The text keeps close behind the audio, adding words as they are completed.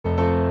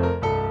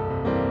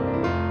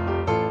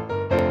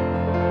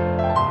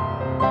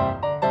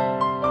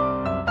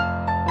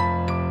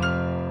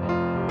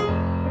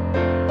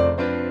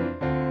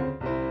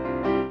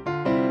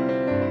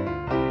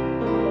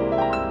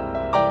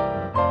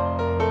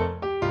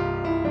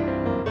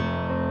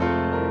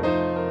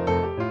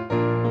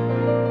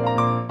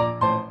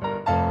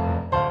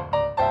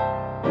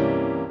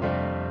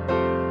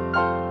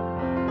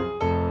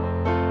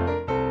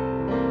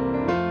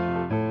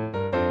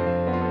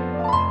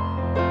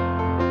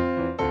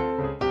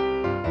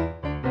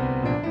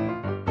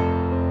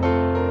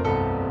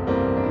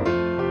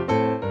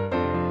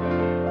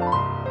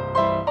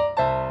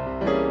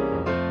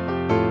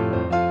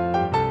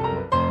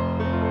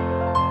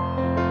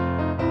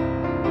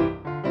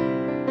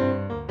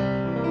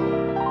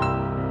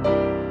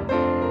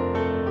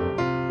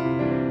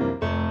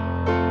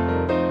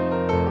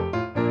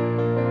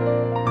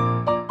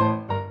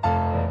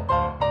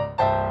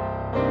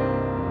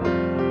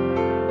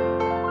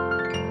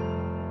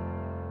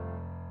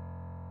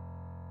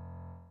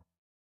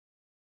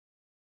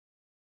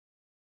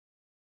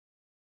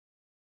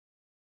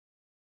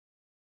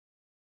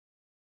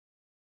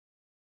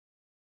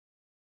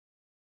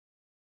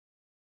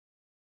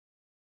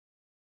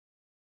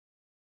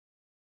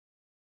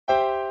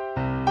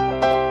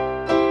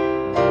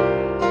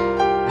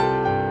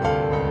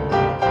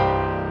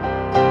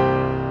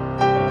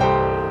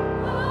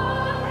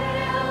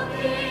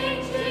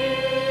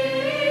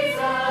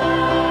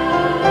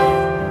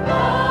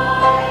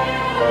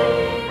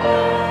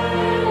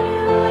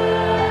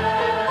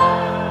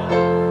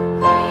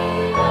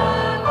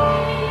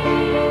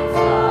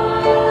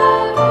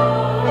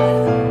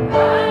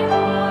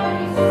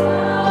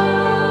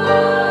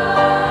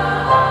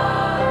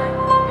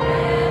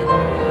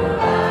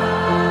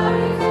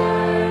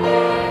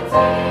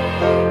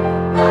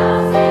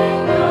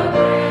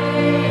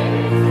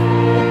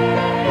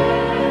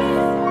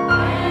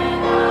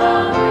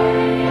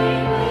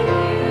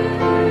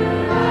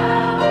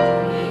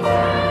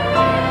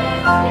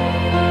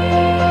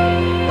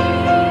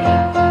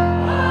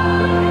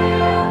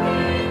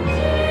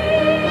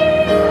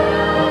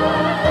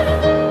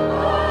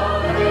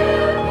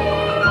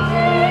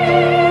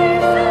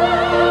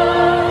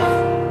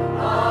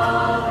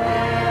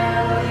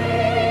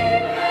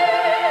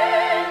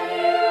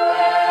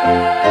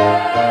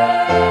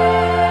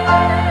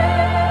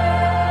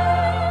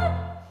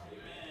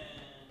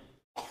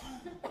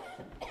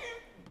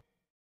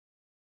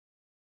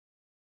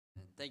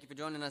Thank you for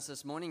joining us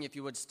this morning. If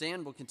you would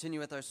stand, we'll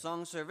continue with our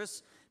song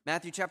service.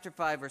 Matthew chapter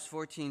 5, verse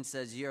 14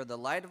 says, "Ye are the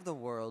light of the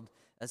world.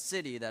 A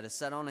city that is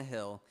set on a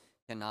hill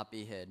cannot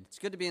be hid." It's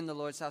good to be in the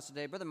Lord's house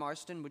today. Brother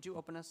Marston, would you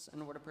open us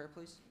in a word of prayer,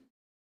 please?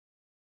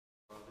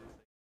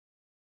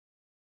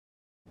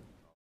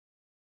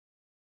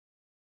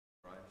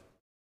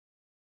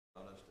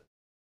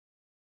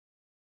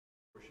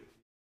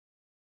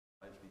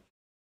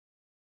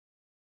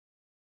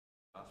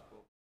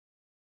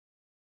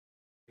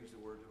 The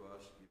word to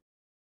us,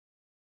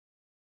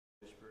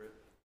 Holy Spirit,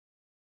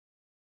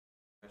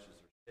 Christ as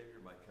our Savior,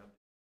 might come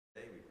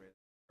today. We pray in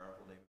the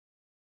powerful name.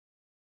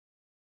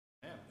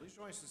 Amen. Please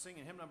join us in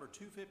singing hymn number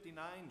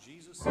 259,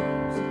 Jesus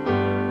Saves.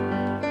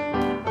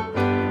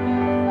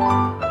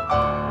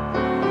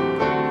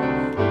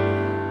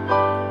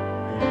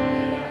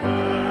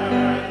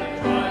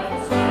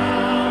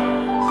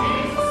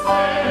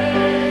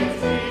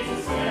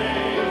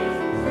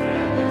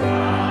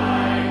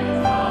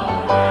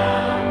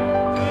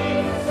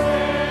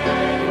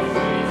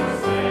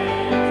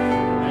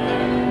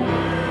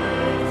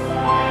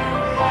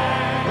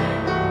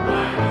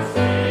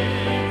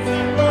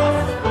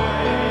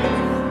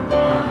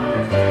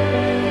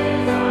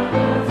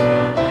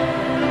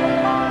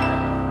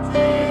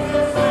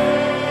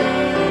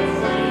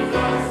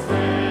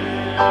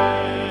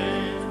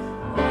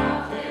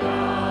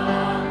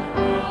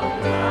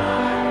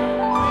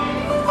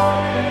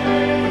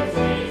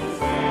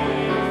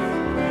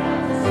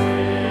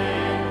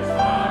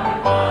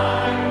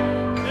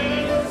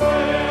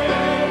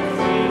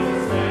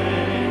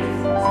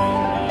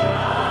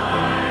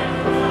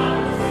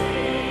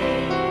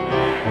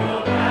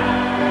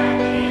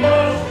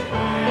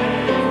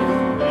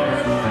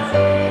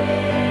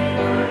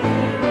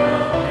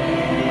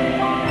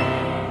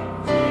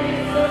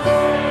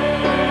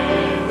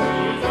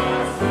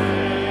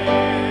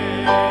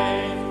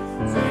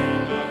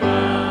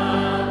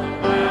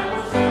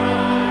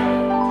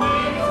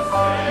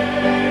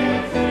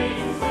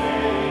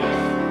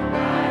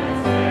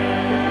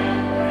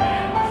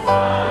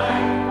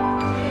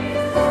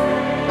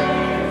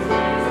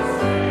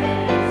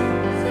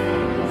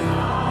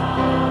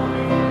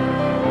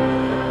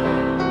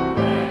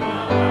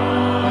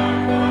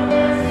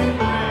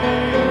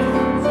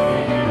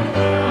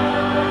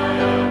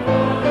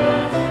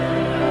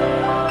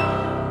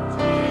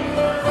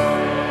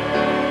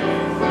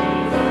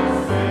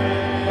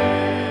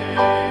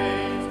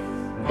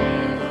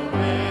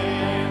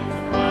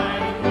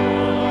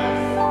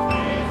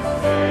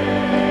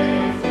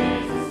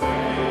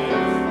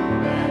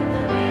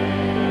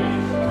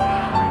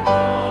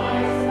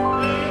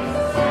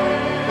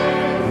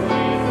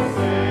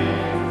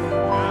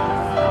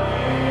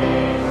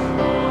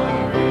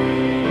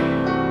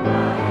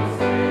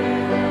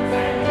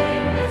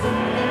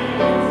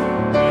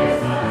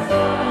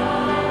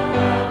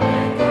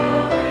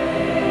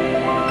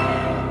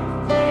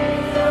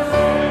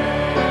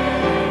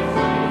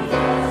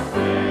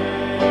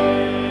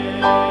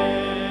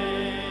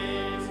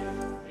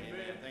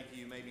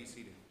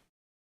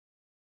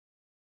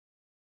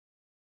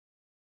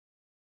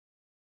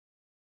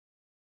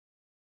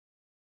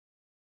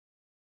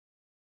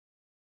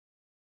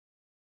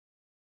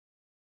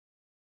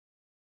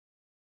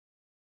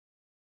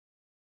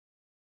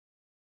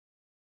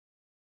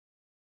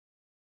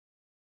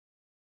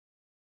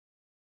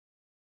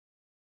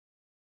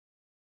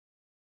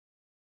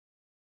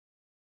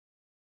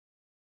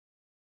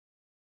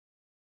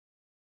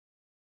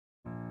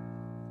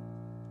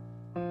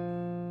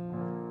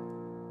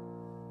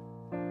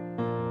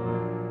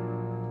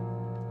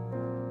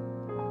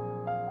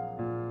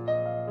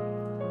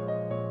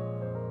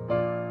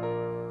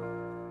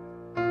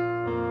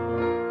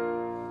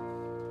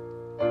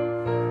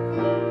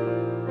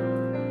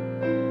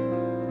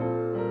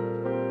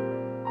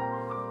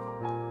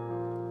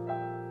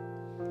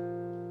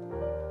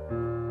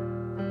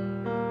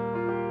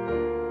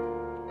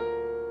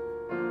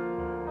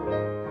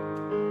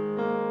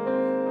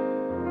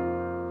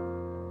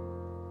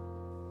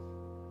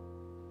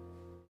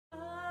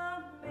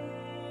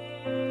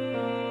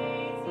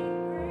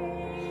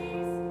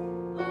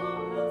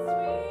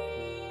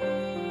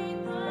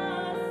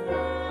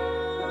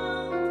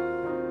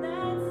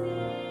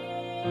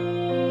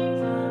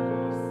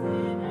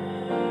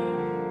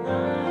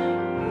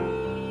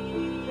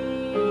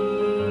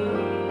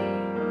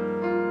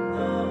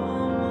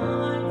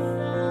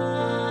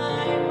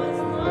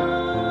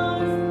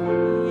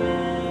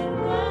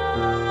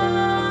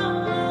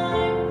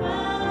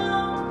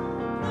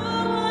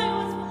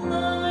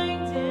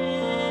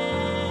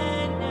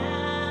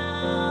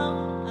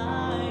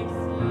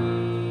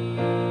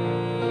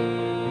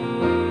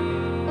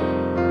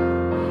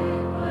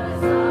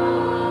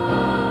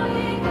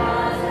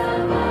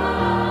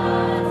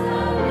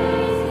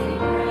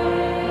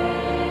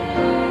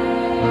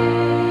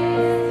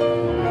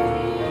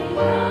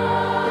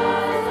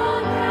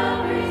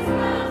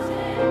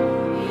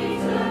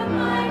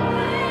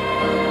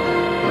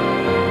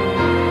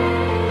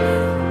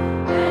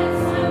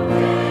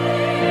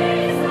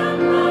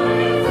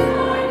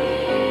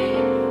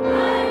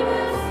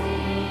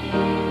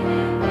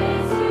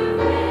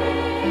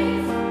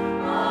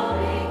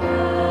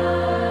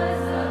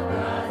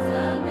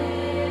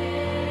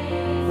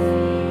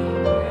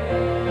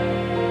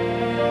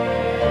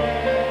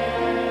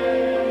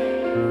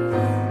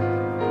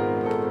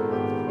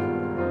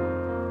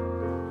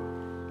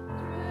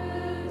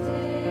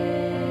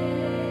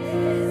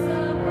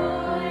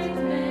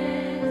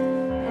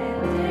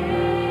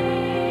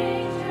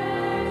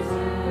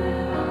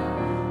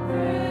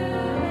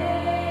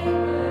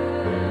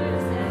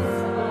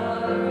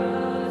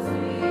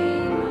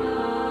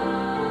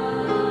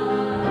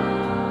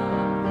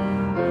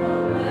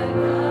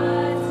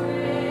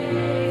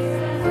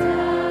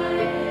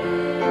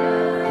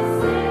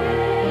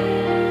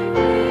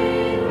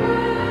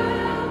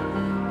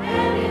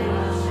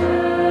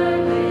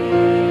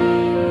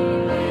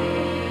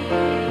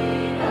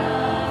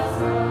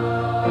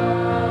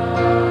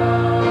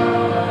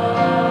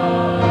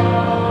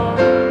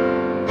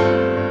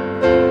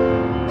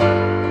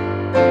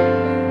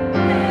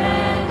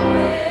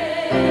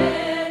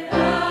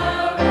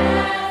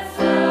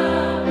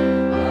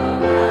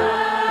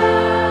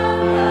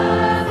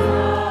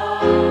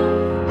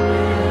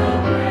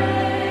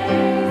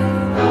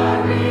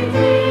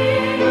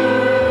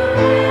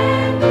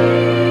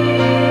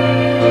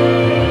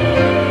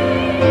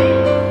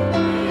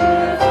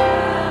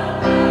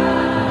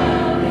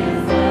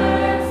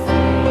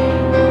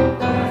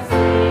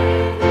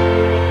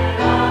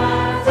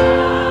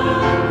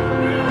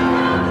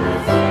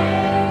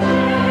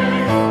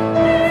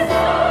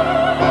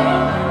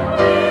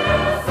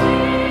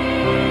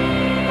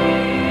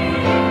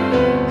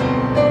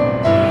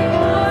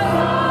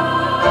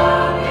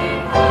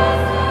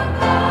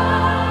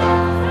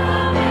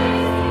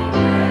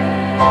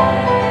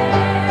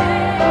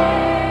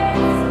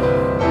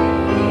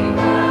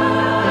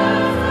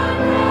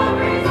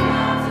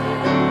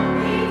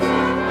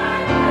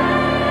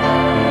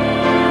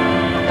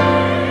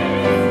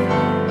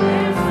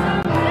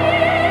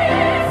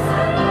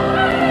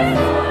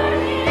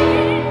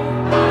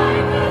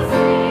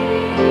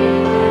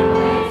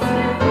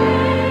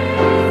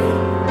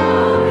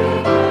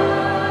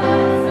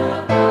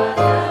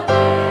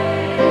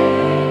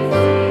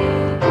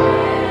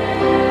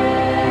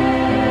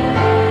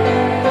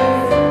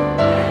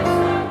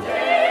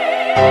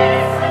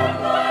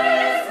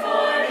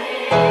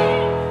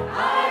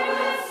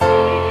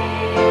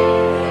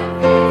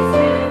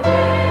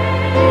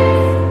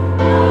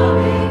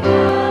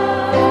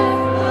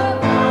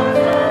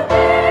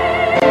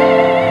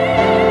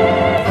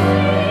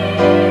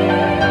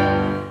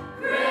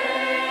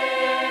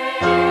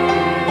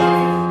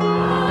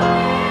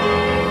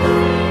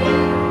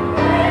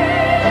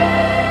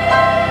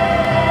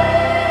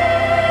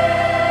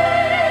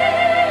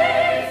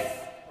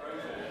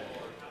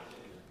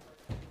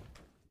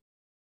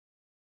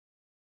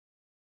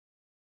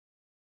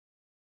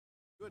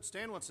 would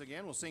stand once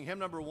again, we'll sing hymn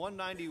number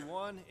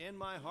 191, In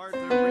My Heart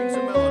There Rings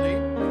a Melody.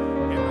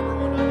 Hymn number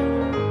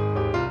 191.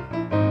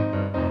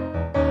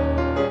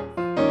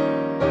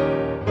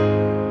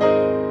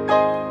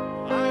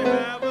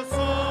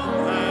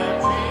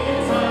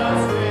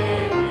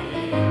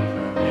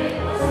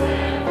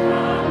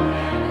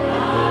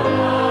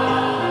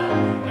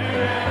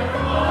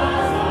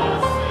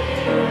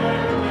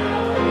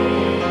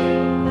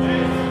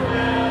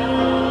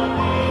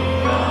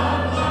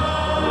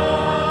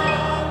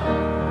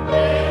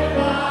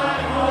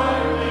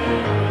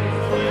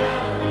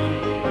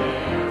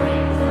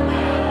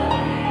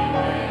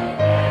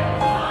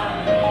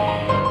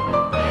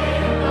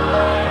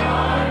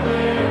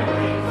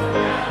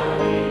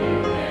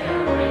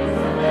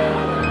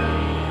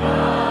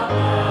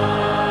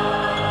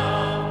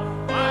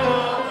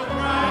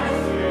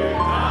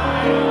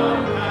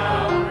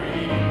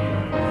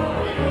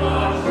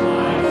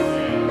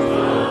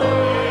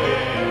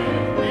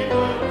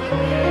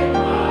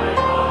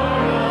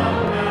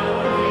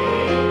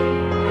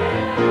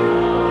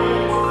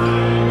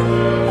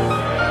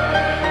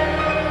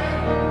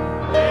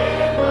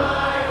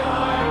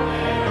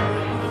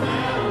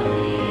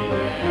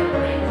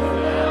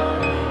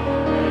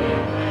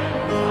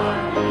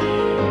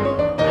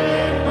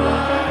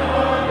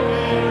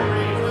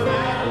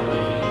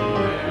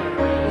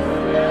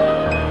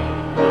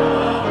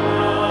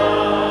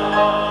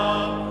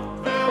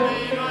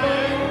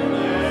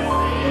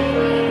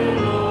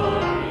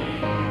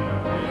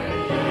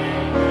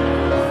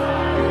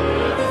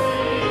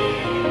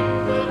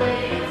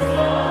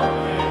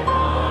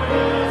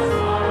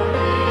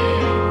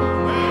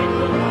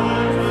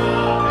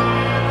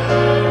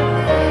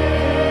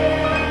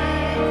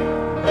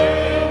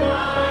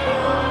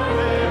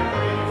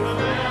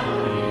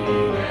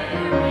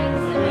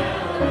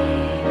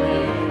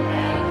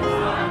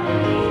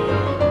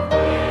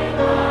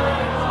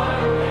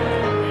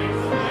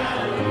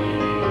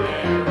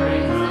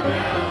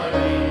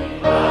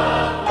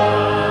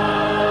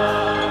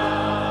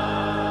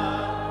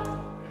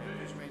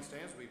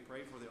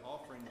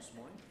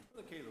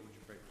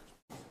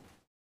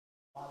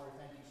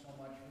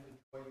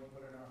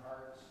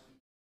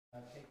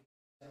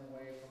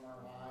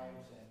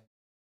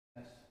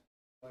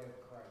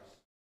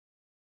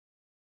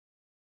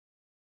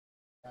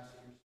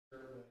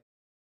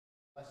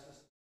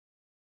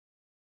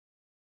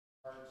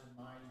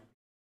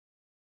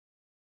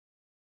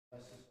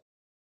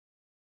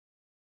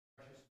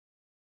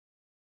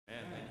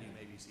 And thank you. You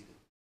may be seated.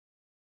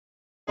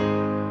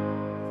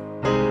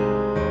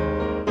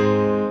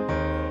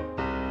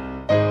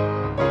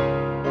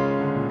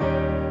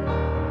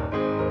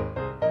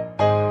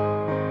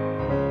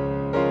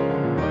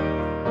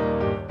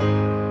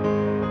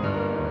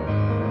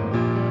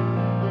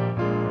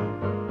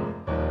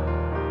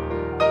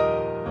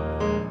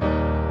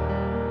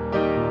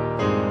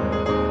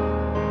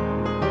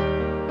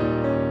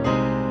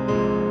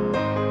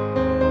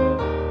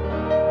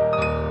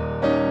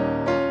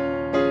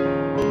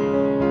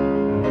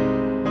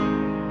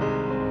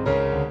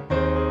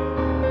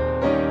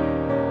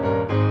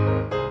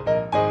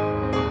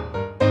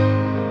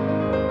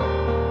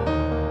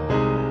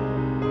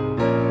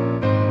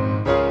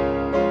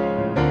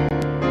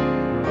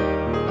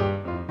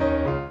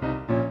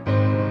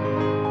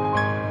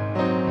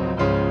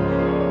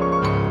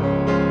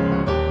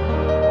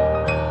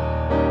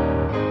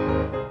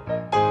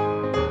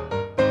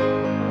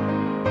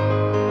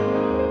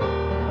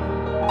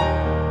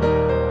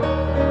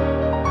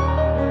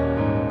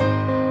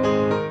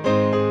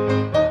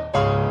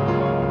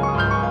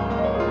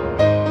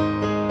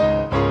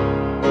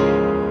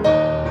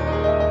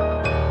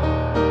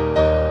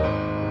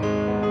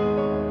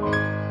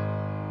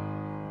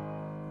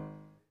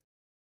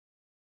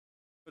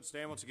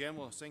 Stand once again.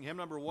 We'll sing hymn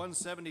number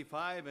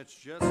 175. It's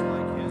Just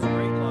Like His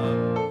Great Love.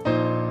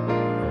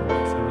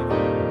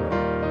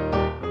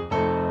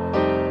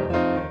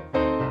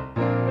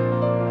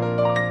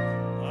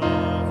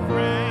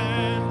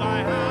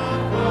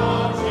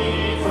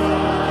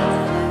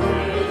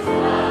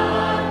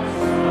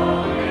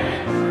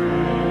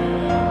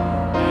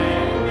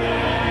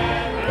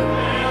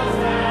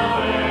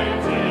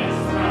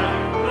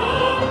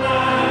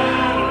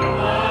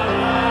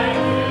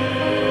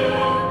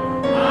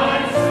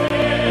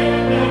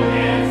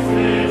 Against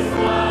this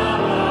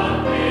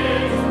love of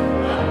his,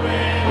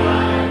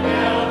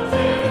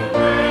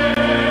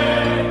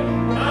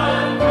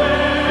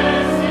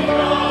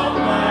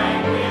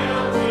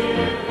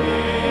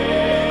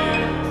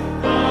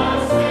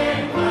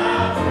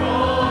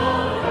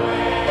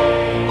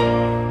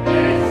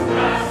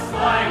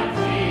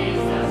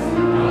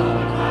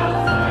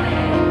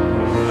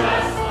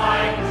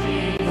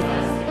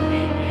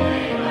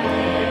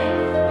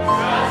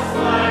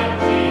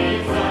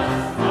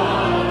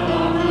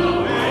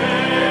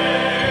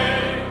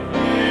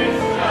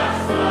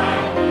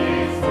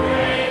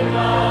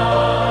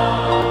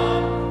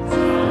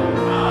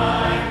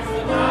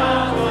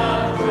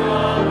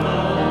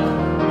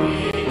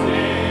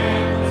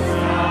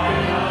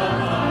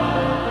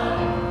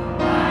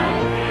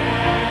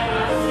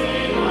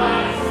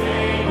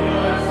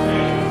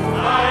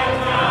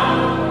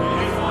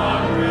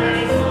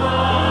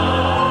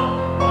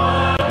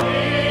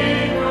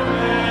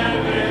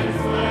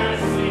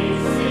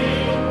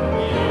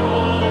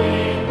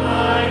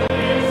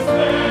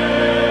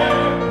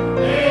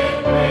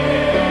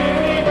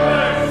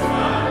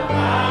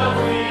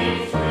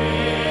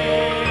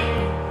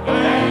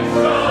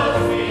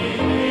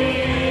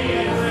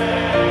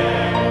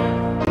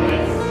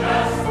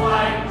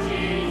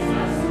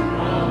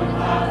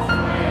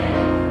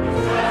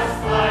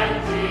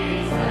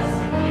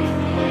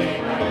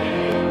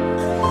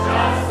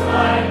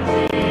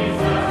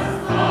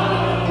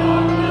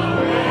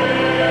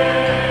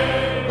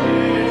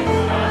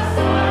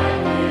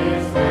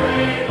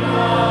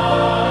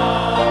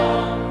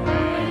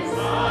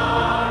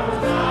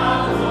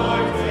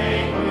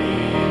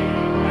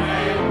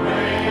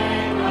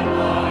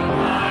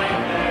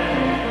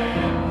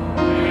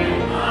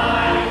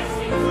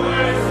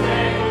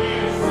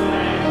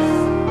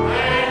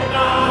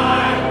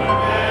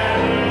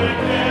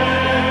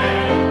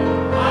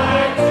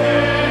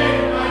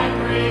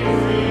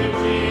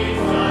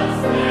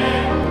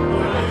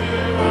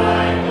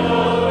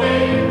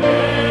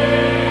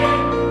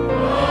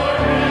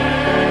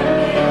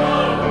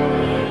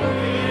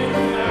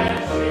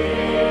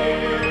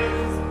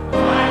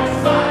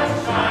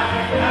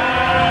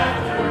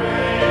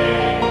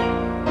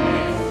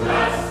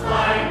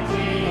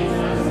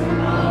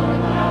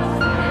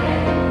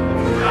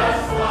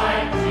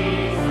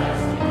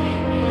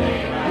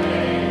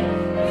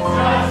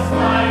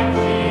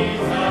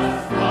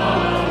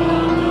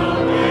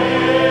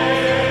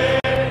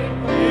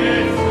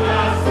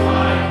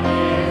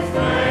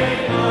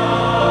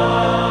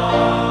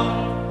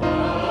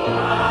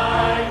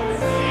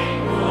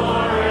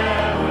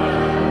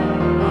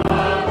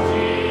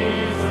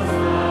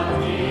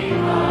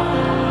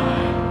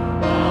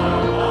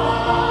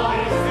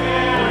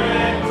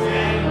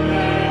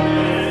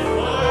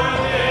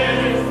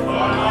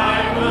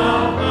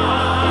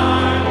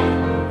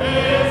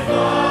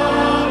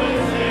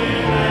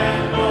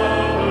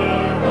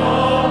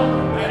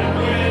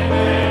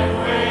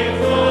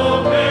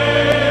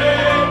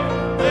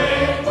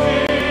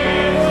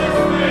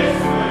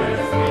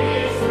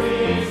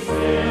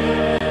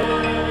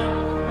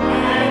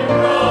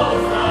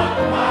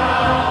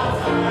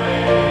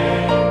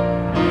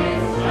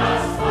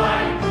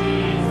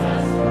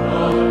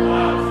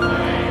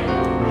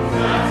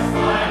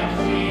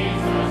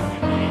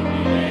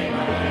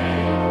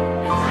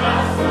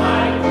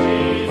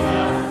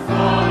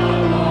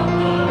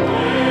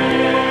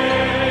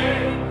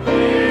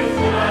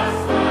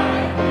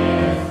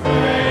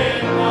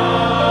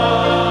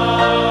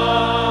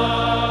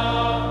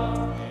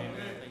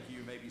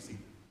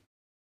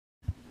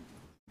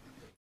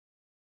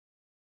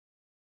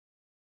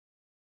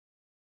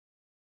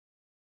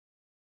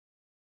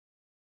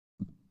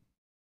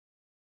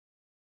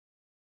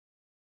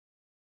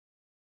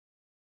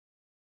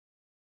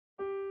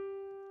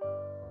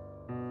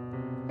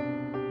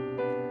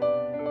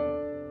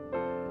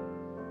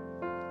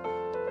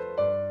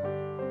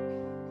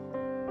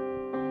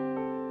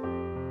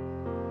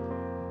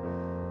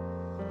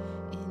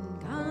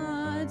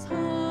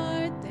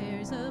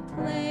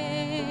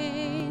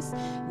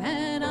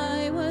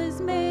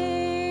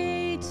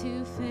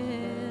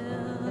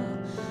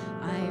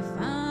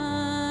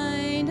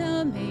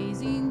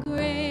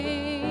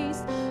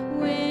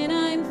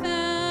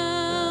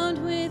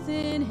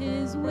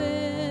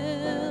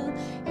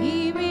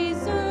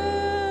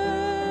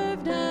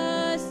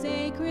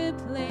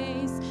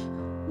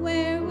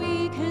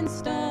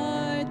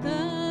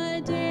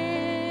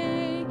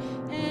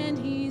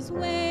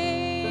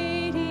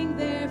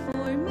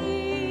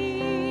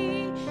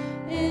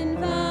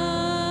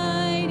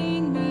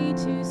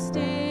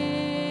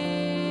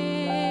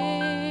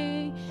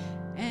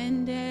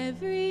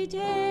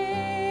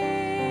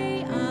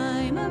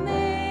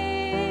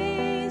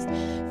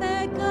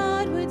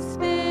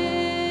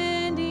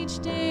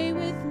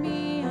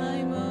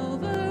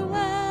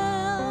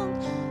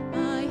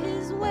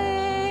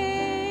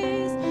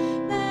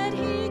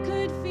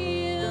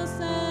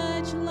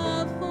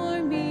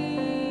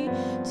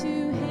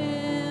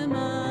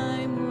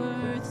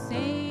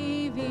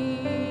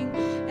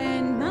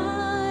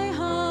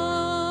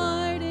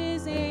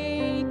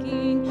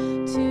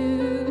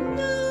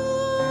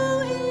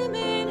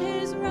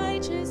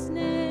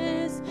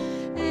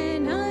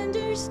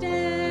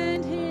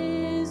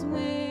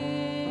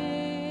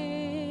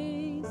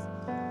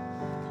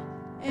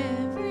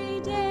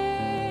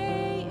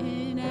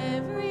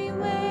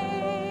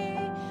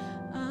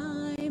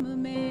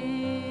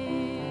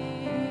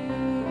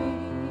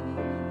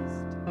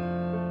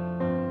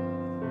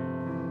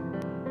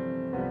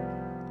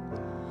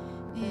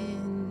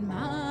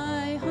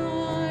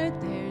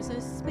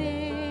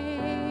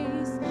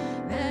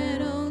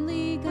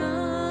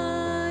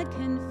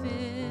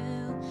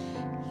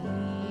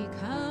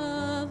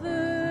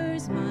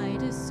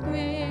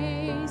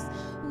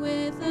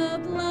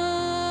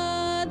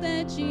 blood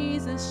that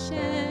Jesus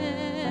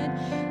shed.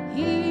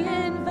 He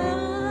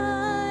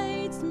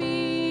invites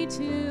me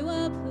to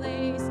a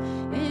place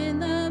in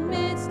the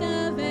midst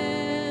of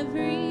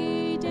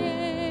every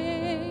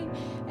day,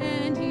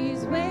 and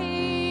He's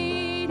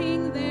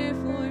waiting there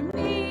for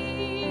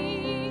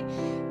me,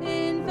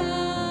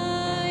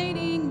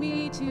 inviting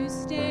me to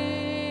stay.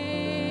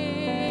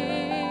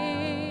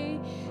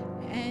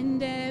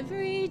 And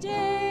every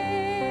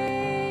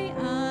day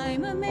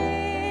I'm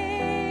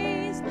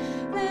amazed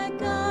that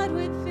God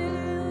would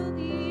fill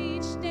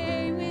each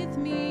day with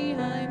me.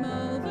 I'm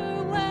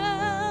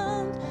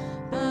overwhelmed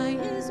by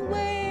His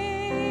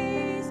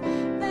ways,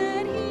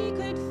 that He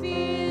could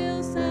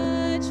feel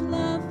such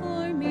love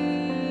for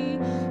me.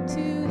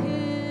 To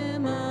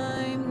Him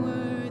I'm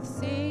worth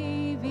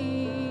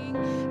saving,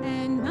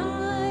 and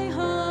my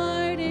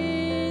heart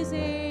is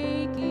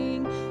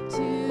aching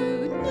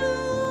to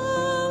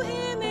know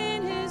Him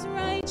in His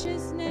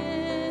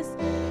righteousness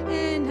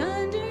and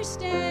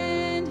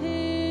understand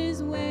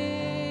His ways.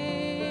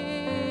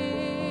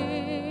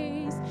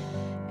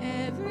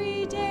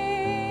 Every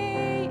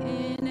day,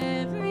 in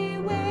every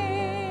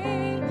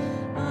way,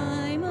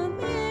 I'm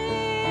amazed.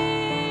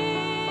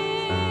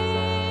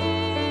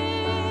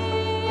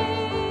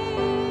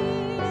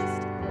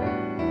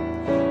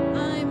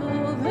 I'm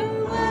overwhelmed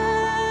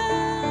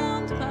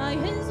by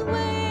His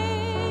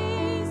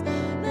ways,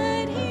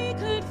 that He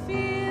could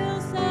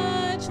feel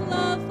such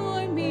love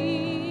for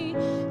me.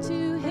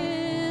 To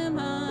Him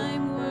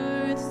I'm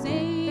worth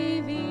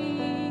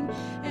saving,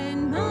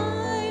 and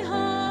my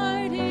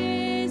heart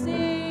is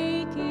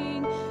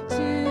aching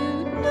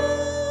to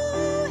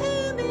know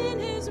Him in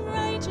His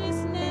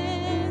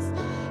righteousness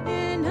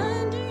and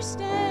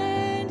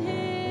understand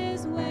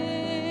His ways.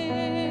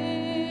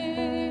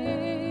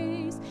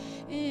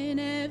 In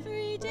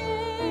every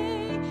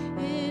day,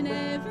 in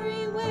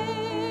every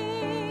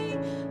way,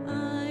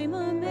 I'm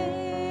amazed.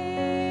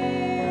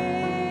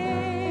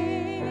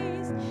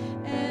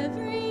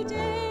 Every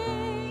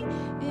day,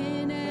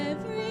 in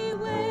every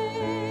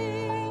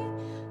way,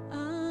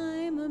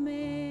 I'm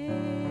amazed.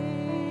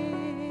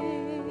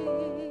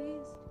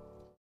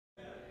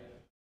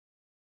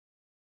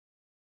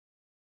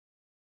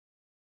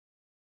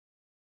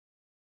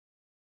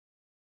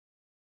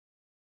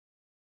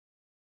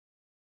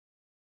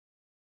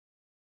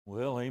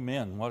 Well,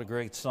 amen. What a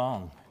great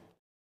song.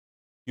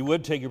 If you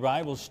would take your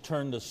Bibles,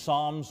 turn to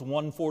Psalms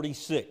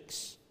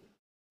 146.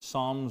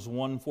 Psalms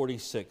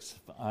 146.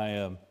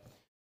 I'm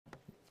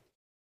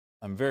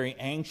very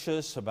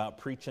anxious about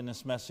preaching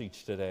this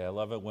message today. I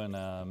love it when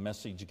a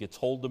message gets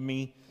hold of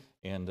me,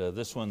 and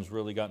this one's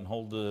really gotten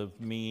hold of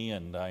me,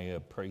 and I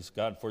praise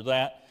God for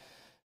that.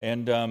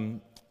 And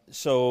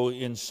so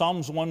in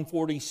Psalms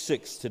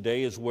 146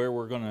 today is where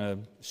we're going to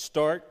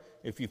start.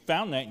 If you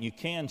found that, you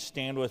can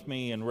stand with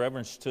me in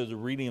reverence to the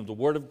reading of the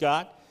Word of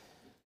God.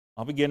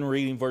 I'll begin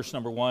reading verse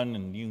number 1,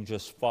 and you can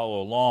just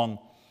follow along.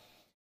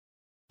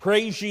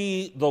 Praise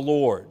ye the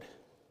Lord.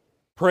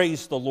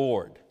 Praise the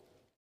Lord,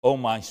 O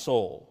my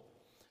soul.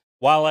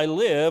 While I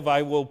live,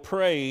 I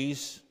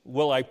praise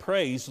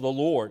the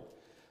Lord.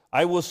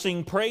 I will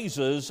sing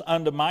praises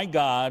unto my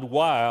God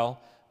while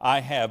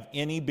I have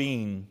any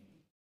being.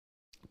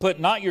 Put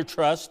not your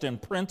trust in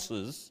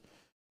princes,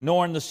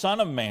 nor in the Son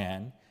of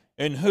Man,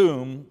 in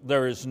whom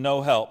there is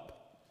no help.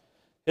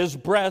 His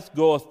breath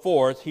goeth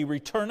forth, he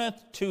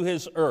returneth to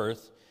his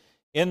earth.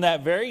 In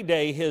that very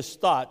day his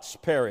thoughts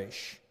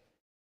perish.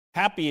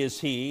 Happy is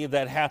he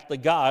that hath the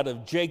God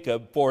of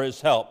Jacob for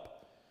his help,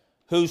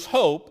 whose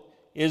hope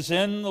is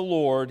in the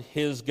Lord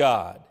his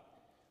God,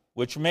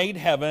 which made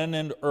heaven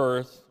and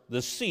earth,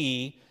 the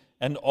sea,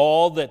 and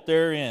all that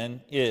therein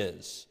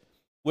is,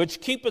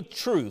 which keepeth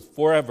truth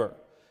forever,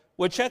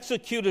 which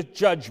executeth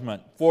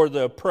judgment for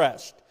the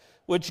oppressed,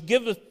 which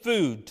giveth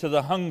food to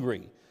the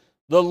hungry.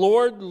 The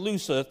Lord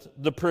looseth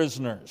the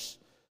prisoners.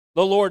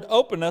 The Lord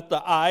openeth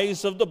the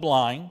eyes of the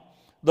blind.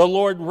 The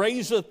Lord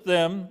raiseth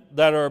them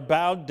that are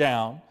bowed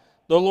down.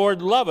 The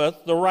Lord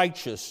loveth the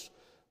righteous.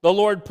 The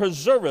Lord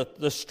preserveth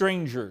the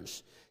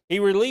strangers. He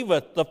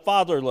relieveth the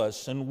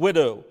fatherless and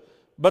widow.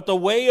 But the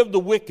way of the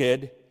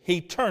wicked he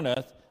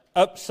turneth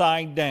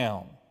upside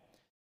down.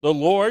 The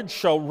Lord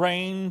shall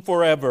reign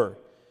forever,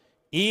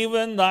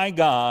 even thy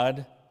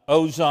God,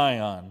 O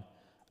Zion,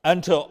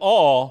 until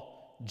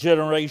all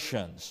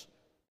generations.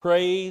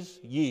 Praise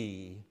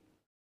ye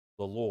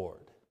the Lord.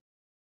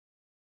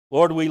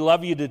 Lord, we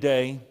love you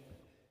today,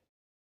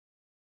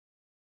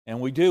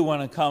 and we do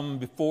want to come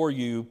before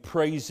you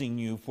praising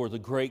you for the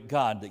great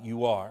God that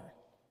you are.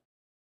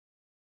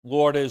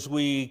 Lord, as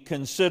we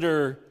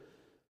consider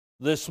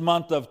this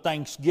month of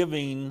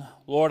Thanksgiving,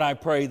 Lord, I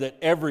pray that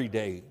every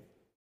day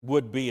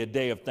would be a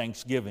day of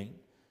thanksgiving.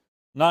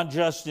 Not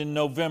just in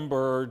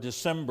November or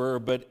December,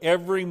 but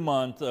every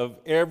month of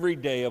every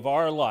day of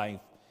our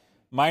life,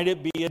 might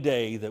it be a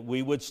day that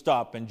we would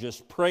stop and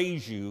just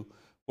praise you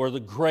for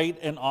the great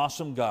and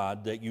awesome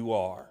God that you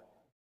are.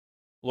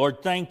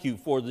 Lord, thank you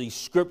for these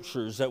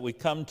scriptures that we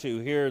come to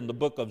here in the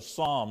book of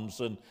Psalms.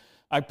 And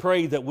I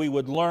pray that we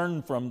would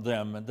learn from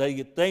them, and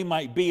they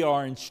might be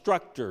our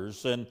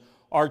instructors and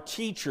our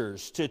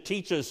teachers to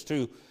teach us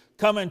to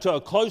come into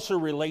a closer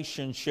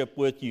relationship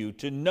with you,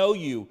 to know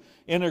you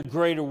in a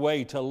greater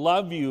way, to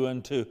love you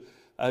and to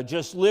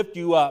just lift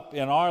you up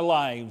in our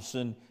lives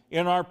and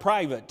in our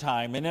private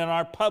time and in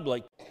our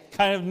public.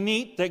 Kind of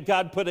neat that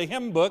God put a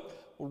hymn book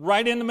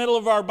right in the middle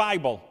of our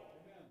Bible.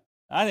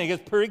 I think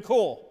it's pretty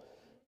cool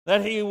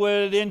that He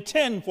would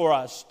intend for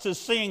us to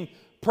sing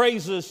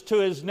praises to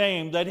His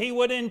name, that He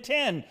would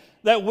intend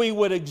that we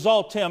would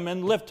exalt Him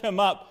and lift Him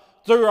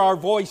up through our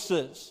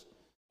voices.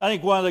 I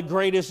think one of the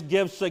greatest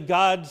gifts that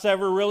God's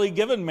ever really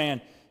given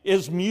man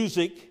is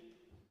music.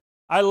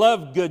 I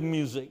love good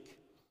music.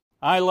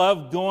 I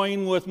love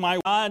going with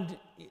my God.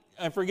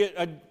 I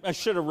forget, I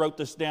should have wrote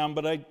this down,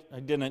 but I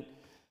didn't.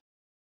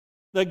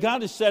 That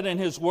God has said in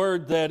His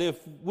Word that if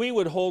we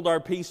would hold our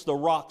peace, the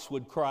rocks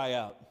would cry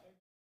out.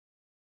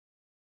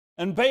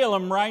 And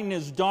Balaam, riding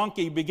his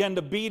donkey, began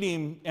to beat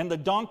him, and the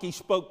donkey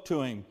spoke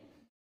to him.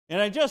 And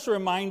I just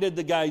reminded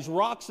the guys,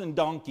 rocks and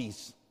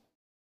donkeys.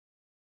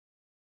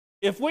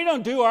 If we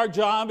don't do our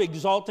job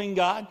exalting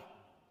God,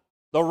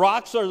 the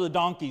rocks or the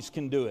donkeys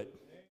can do it.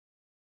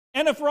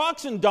 And if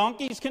rocks and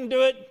donkeys can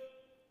do it,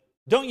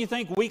 don't you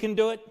think we can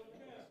do it?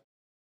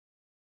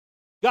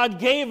 God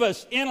gave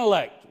us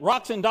intellect.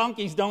 Rocks and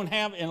donkeys don't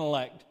have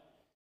intellect.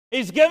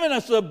 He's given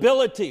us the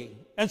ability,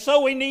 and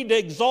so we need to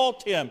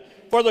exalt Him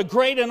for the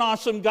great and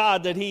awesome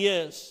God that He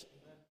is.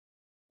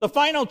 The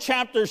final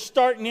chapter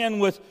starting in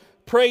with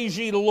praise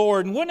ye the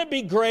Lord. And wouldn't it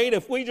be great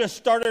if we just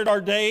started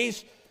our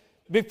days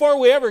before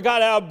we ever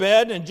got out of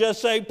bed and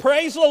just say,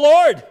 praise the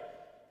Lord,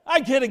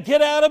 I get to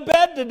get out of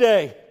bed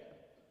today.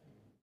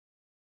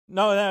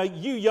 No,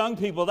 you young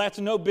people, that's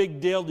no big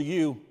deal to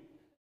you.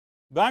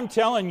 But I'm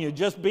telling you,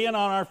 just being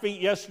on our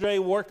feet yesterday,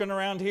 working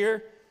around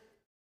here,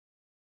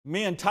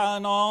 me and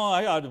Tylenol,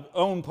 I ought to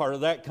own part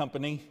of that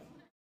company.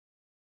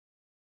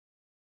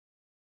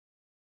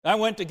 I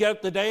went to get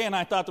up today and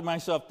I thought to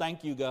myself,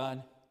 thank you,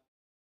 God,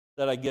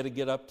 that I get to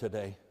get up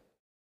today.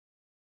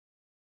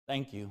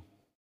 Thank you.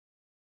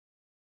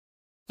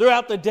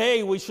 Throughout the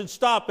day, we should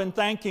stop and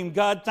thank Him.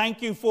 God,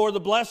 thank you for the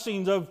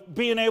blessings of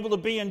being able to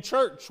be in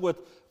church with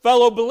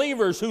fellow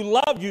believers who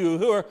love you,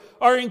 who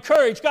are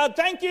encouraged. God,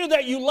 thank you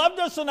that you loved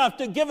us enough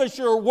to give us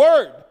your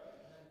word,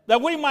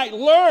 that we might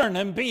learn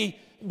and be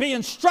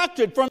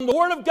instructed from the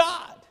word of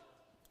God.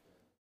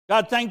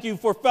 God, thank you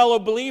for fellow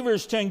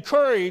believers to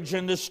encourage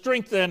and to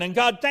strengthen. And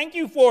God, thank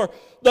you for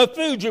the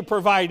food you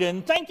provided.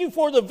 And thank you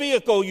for the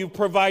vehicle you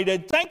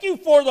provided. Thank you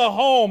for the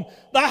home,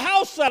 the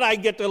house that I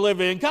get to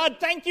live in. God,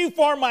 thank you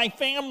for my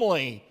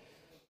family.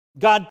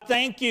 God,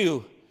 thank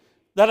you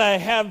that I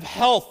have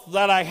health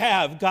that I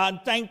have.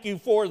 God, thank you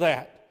for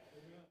that.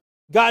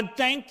 God,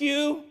 thank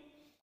you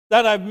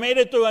that I've made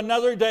it through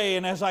another day.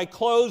 And as I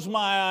close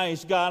my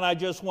eyes, God, I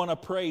just want to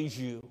praise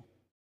you.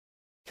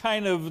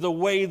 Kind of the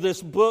way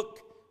this book,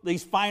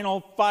 these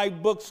final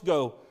 5 books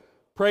go.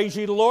 Praise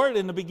ye the Lord,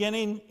 in the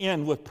beginning,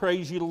 end with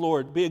praise ye the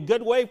Lord. Be a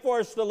good way for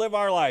us to live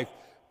our life.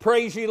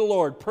 Praise ye the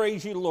Lord,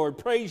 praise ye the Lord,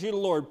 praise ye the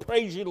Lord,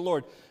 praise ye the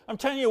Lord. I'm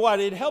telling you what,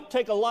 it'd help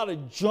take a lot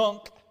of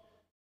junk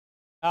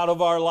out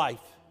of our life.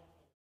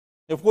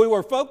 If we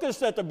were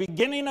focused at the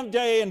beginning of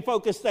day and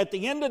focused at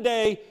the end of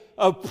day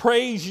of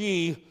praise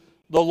ye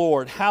the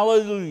Lord.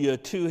 Hallelujah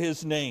to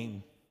His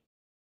name.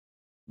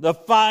 The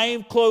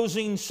 5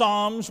 closing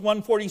Psalms,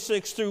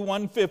 146 through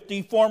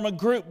 150, form a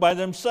group by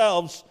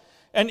themselves,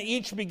 and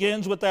each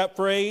begins with that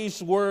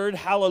phrase, word,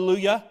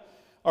 hallelujah,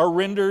 or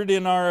rendered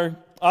in our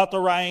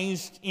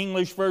authorized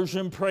English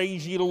version,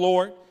 praise ye the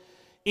Lord.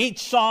 Each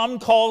psalm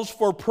calls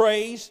for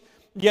praise,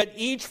 yet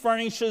each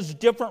furnishes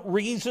different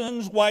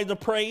reasons why the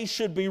praise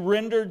should be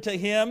rendered to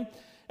Him,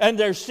 and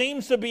there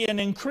seems to be an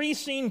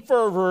increasing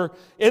fervor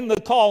in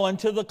the call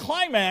until the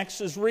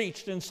climax is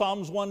reached in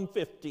Psalms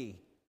 150.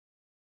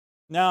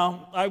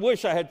 Now, I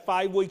wish I had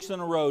 5 weeks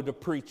in a row to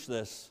preach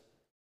this,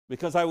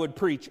 because I would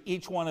preach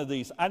each one of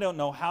these. I don't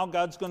know how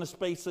God's going to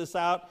space this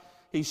out.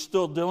 He's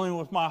still dealing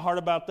with my heart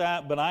about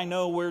that, but I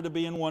know where to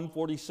be in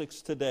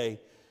 146 today.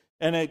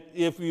 And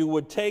if you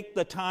would take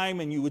the time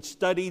and you would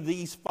study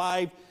these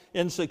 5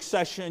 in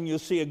succession, you'll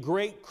see a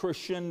great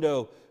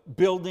crescendo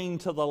building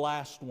to the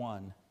last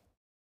one.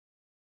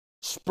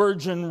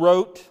 Spurgeon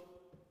wrote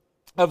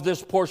of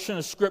this portion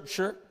of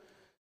Scripture,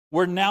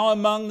 we're now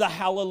among the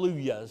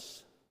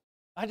hallelujahs.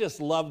 I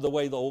just love the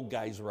way the old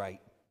guys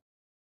write.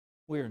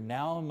 We are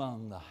now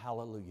among the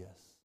hallelujahs.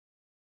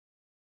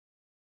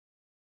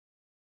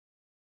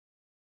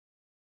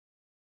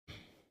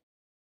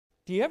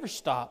 Do you ever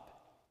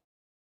stop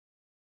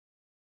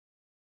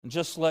and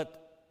just let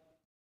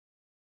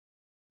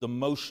the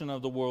motion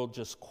of the world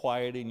just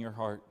quiet in your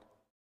heart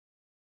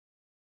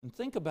and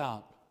think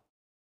about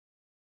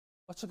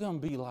what's it going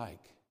to be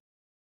like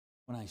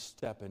when I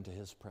step into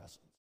His presence?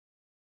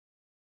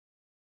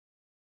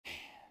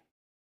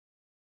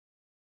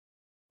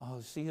 Oh,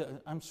 see,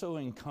 I'm so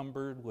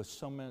encumbered with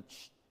so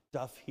much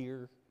stuff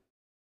here.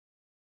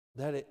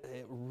 that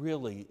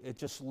it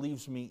just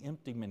leaves me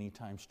empty many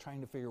times,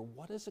 trying to figure,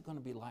 what is it going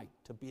to be like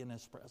to be in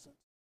His presence?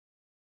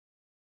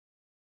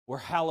 Where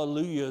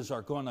hallelujahs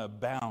are going to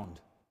abound.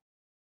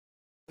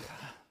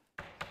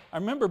 I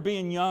remember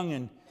being young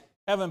and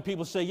having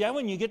people say, yeah,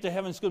 when you get to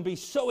heaven, it's going to be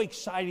so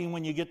exciting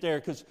when you get there,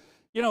 because,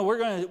 we're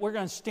going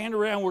to stand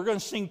around, we're going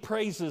to sing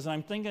praises. And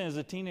I'm thinking as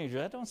a teenager,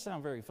 that don't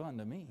sound very fun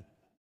to me.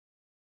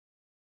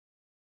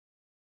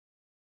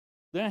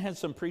 Then I had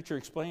some preacher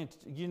explain,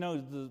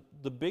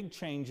 the big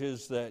change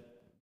is that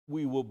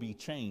we will be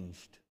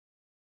changed.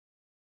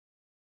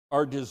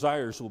 Our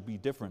desires will be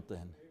different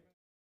then.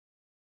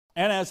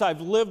 And as I've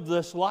lived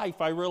this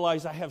life, I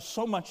realize I have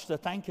so much to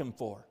thank Him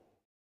for.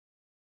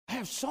 I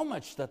have so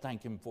much to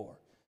thank Him for.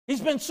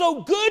 He's been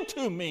so good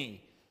to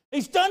me.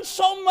 He's done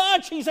so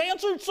much. He's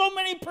answered so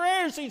many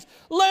prayers. He's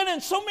led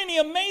in so many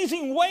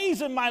amazing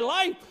ways in my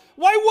life.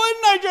 Why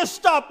wouldn't I just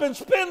stop and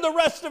spend the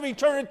rest of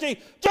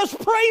eternity just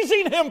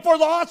praising Him for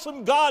the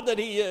awesome God that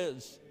He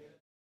is?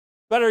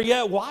 Better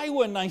yet, why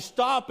wouldn't I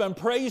stop and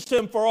praise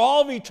Him for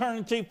all of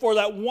eternity for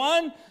that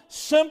one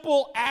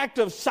simple act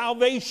of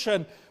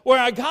salvation where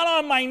I got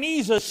on my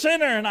knees a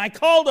sinner and I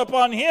called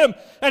upon Him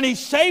and He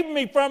saved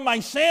me from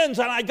my sins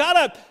and I got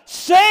up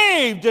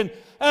saved, and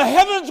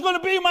heaven's going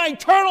to be my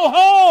eternal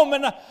home,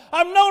 and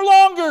I'm no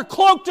longer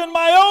cloaked in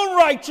my own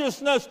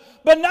righteousness,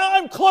 but now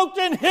I'm cloaked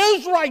in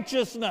His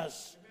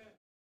righteousness.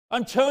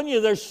 I'm telling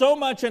you, there's so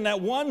much in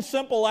that one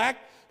simple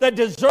act that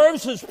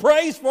deserves His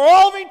praise for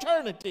all of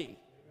eternity.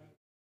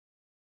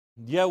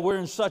 Yeah, we're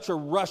in such a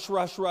rush.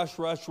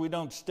 We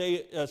don't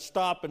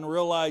stop and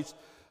realize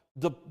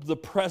the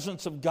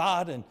presence of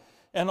God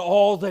and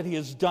all that He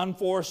has done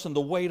for us and the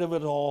weight of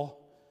it all.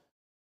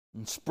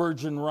 And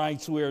Spurgeon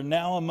writes, we are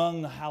now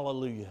among the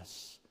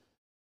hallelujahs.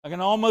 I can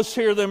almost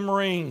hear them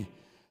ring.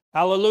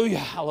 Hallelujah,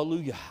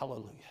 hallelujah,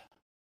 hallelujah.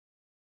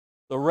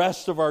 The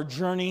rest of our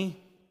journey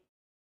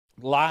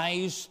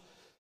lies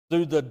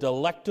through the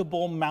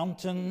delectable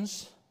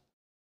mountains.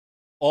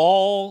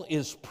 All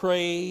is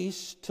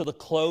praise to the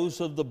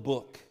close of the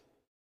book.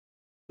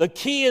 The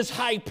key is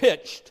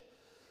high-pitched.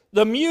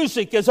 The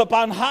music is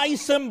upon high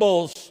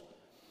cymbals.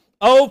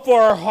 Oh,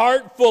 for a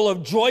heart full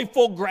of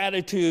joyful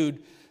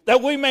gratitude,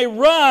 that we may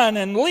run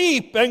and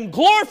leap and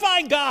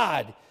glorify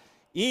God,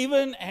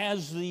 even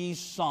as these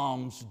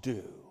psalms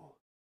do.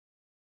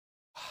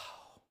 Wow.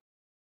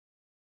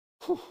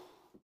 Whew.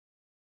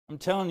 I'm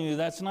telling you,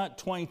 that's not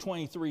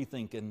 2023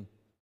 thinking.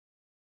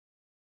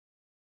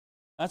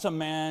 That's a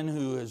man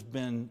who has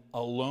been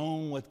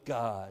alone with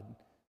God,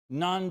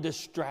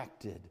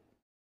 non-distracted,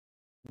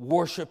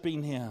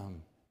 worshiping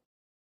Him.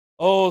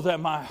 Oh, that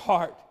my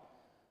heart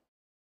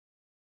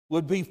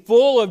would be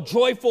full of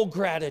joyful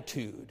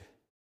gratitude,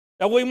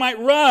 that we might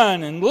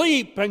run and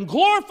leap and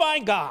glorify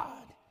God,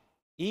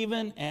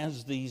 even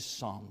as these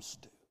psalms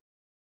do.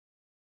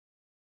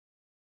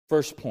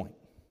 First point,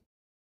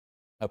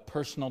 a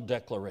personal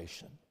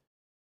declaration.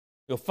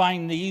 You'll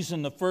find these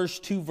in the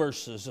first two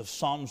verses of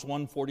Psalms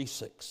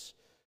 146.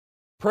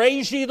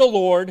 Praise ye the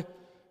Lord,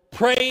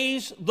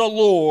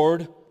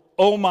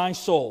 O my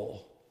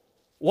soul.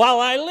 While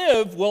I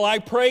live, will I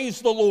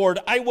praise the Lord.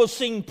 I will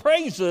sing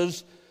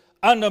praises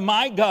unto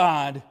my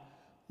God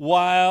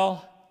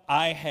while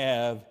I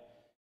have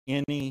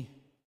any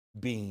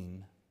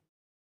being.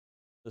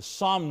 The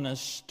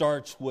psalmist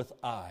starts with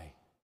I.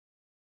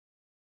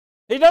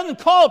 He doesn't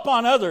call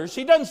upon others.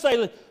 He doesn't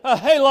say,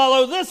 hey,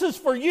 Lalo, this is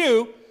for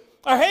you.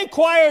 Or, hey,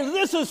 choir,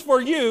 this is for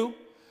you.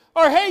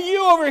 Or, hey,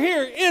 you over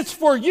here, it's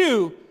for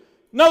you.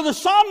 No, the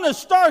psalmist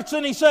starts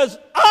and he says,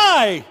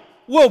 I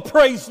will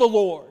praise the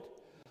Lord.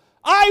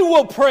 I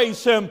will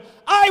praise Him.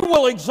 I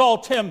will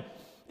exalt Him.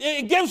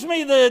 It gives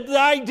me the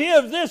idea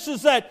of this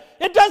is that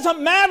it doesn't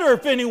matter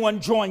if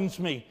anyone joins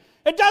me.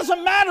 It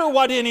doesn't matter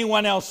what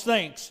anyone else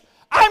thinks.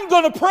 I'm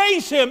going to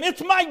praise Him.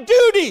 It's my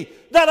duty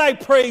that I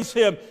praise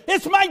Him.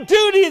 It's my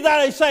duty that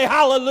I say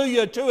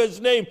hallelujah to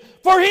His name.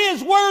 For He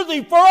is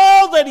worthy for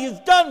all that He has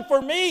done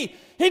for me.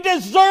 He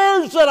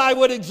deserves that I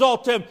would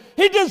exalt Him.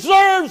 He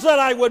deserves that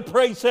I would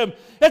praise Him.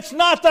 It's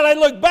not that I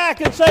look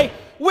back and say,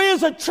 we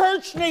as a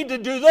church need to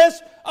do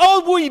this.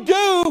 Oh, we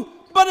do.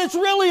 But it's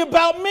really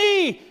about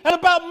me and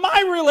about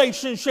my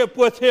relationship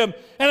with Him.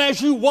 And as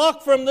you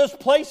walk from this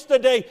place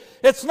today,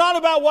 it's not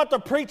about what the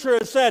preacher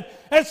has said.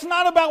 It's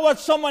not about what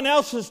someone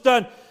else has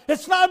done.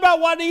 It's not about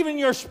what even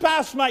your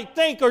spouse might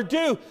think or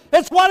do.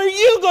 It's what are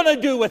you going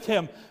to do with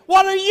Him?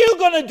 What are you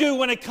going to do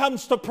when it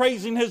comes to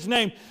praising His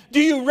name?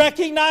 Do you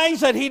recognize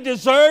that He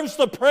deserves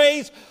the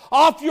praise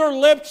off your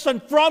lips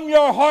and from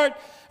your heart,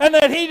 and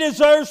that He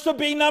deserves to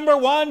be number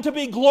one, to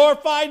be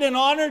glorified and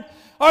honored?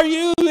 Are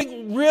you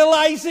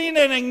realizing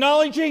and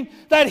acknowledging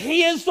that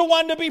He is the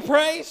one to be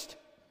praised?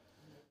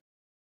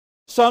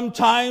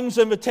 Sometimes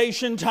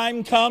invitation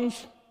time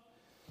comes,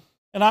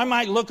 and I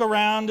might look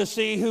around to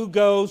see who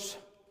goes,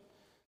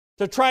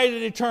 to try to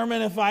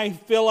determine if I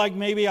feel like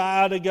maybe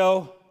I ought to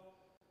go,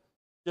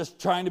 just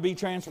trying to be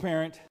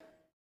transparent.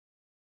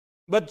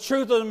 But the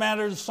truth of the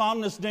matter, the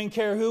psalmist didn't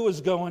care who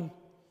was going.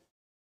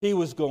 He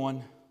was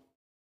going.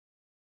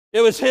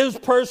 It was his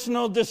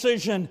personal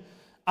decision.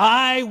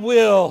 I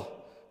will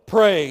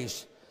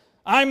praise.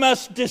 I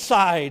must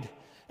decide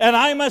and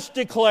I must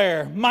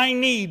declare my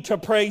need to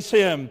praise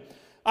him.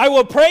 I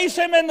will praise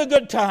him in the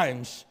good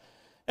times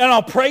and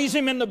I'll praise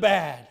him in the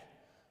bad.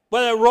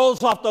 But it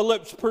rolls off the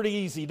lips pretty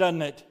easy,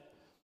 doesn't it?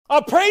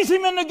 I'll praise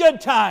him in the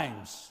good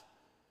times,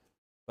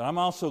 but I'm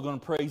also going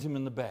to praise him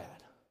in the bad.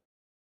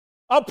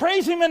 I'll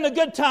praise him in the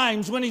good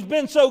times when he's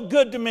been so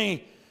good to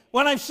me.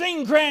 When I've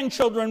seen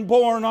grandchildren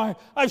born, or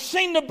I've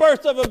seen the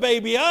birth of a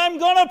baby, I'm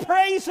going to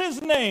praise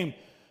his name.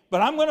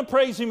 But I'm going to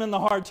praise him in the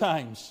hard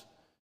times.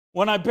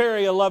 When I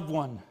bury a loved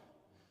one.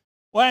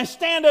 When I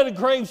stand at a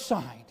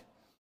graveside.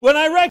 When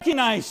I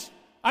recognize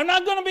I'm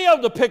not going to be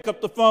able to pick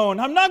up the phone.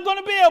 I'm not going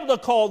to be able to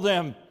call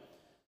them.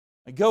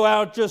 I go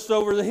out just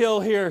over the hill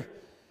here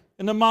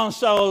in the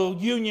Monticello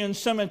Union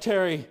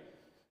Cemetery.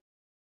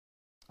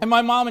 And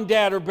my mom and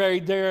dad are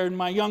buried there, and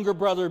my younger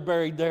brother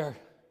buried there.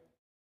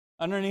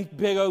 Underneath a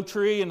big oak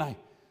tree, and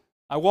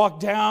I walk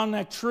down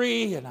that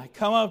tree, and I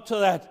come up to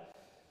that,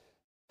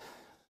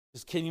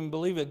 just can't even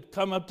believe it,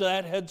 come up to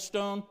that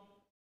headstone.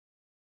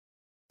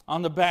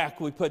 On the back,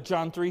 we put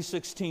John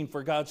 3:16,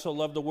 for God so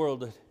loved the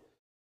world that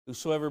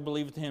whosoever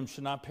believeth in him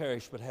should not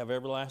perish, but have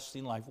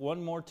everlasting life.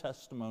 One more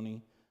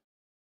testimony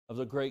of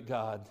the great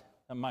God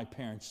that my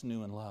parents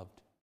knew and loved.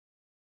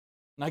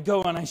 And I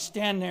go and I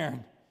stand there,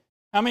 and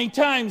how many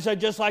times I'd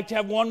just like to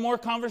have one more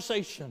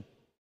conversation,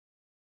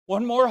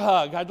 one more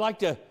hug. I'd like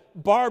to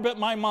barb at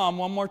my mom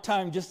one more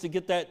time just to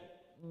get that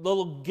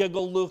little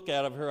giggle look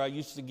out of her I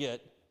used to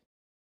get.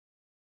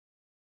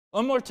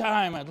 One more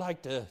time, I'd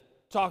like to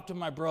talk to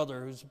my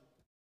brother who's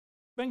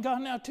been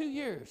gone now 2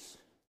 years.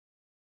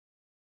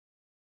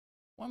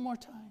 One more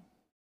time.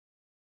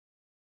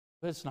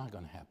 But it's not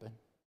going to happen.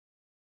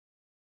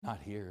 Not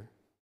here.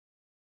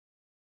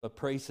 But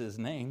praise his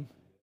name.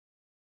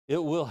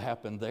 It will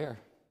happen there.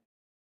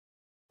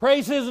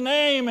 Praise his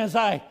name as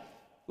I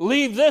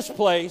leave this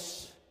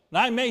place. And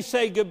I may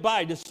say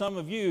goodbye to some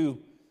of you.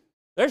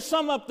 There's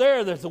some up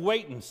there that's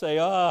waiting. Say,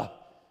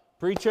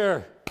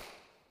 preacher,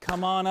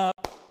 come on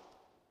up.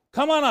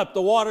 Come on up.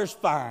 The water's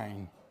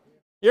fine.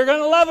 You're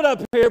going to love it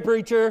up here,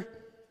 preacher.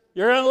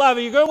 You're going to love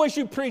it. You're going to wish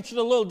you preached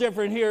a little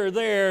different here or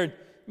there.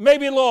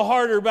 Maybe a little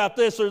harder about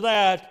this or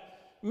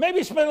that.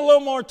 Maybe spend a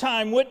little more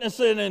time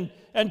witnessing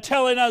and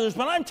telling others.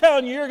 But I'm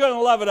telling you, you're going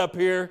to love it up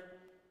here.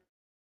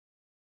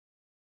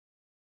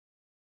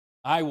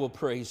 I will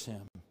praise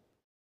him.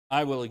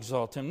 I will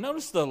exalt him.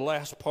 Notice the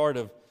last part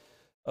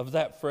of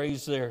that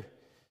phrase there.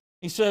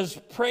 He says,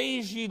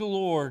 praise ye the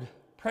Lord.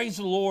 Praise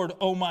the Lord,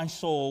 O my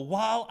soul.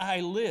 While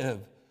I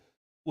live,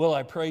 will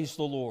I praise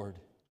the Lord.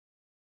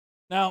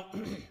 Now,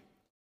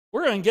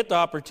 we're going to get the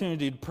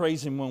opportunity to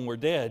praise him when we're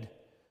dead.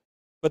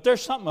 But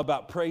there's something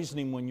about praising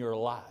him when you're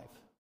alive.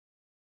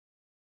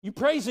 You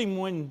praise him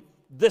when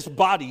this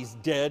body's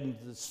dead,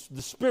 and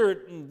the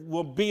spirit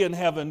will be in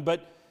heaven.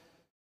 But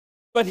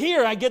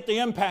here I get to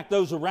impact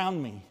those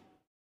around me.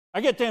 I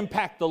get to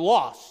impact the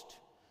lost.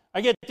 I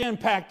get to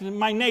impact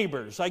my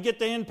neighbors. I get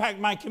to impact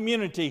my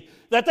community,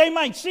 that they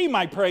might see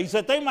my praise,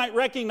 that they might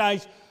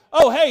recognize,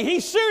 oh, hey,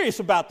 he's serious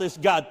about this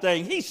God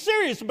thing. He's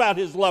serious about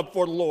his love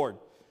for the Lord.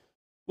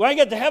 When I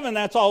get to heaven,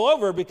 that's all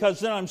over,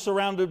 because then I'm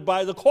surrounded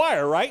by the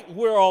choir, right?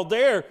 We're all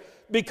there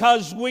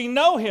because we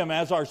know him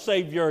as our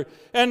Savior,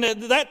 and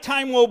that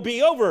time will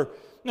be over.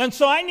 And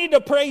so I need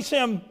to praise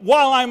him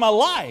while I'm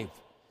alive.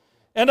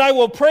 And I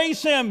will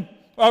praise him,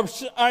 or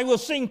I will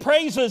sing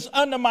praises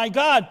unto my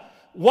God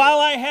while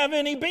I have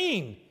any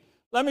being.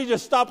 Let me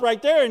just stop right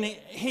there. And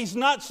he's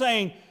not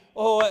saying,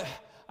 oh,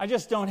 I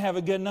just don't have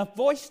a good enough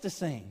voice to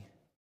sing.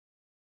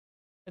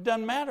 It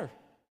doesn't matter.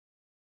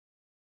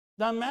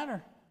 Doesn't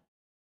matter.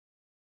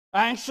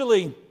 I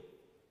actually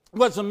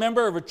was a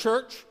member of a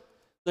church.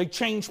 They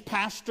changed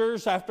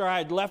pastors after I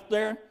had left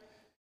there.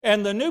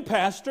 And the new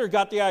pastor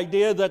got the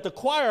idea that the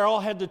choir all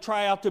had to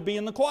try out to be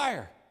in the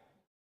choir.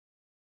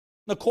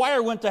 The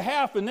choir went to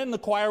half, and then the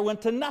choir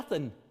went to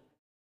nothing.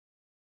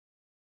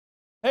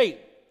 Hey,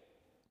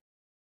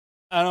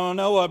 I don't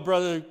know what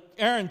Brother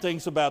Aaron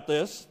thinks about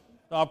this.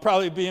 I'll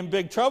probably be in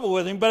big trouble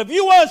with him. But if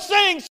you want to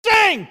sing,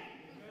 sing!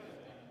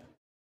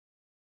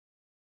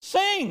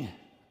 Sing!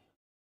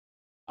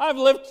 I've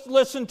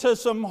listened to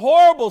some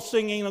horrible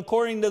singing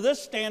according to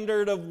this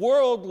standard of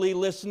worldly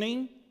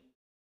listening.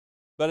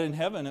 But in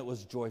heaven, it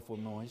was joyful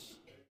noise.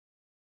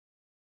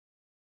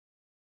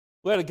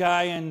 We had a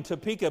guy in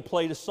Topeka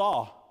played a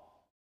saw.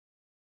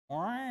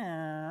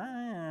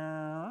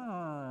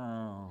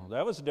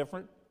 That was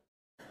different.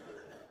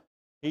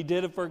 He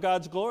did it for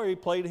God's glory. He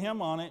played a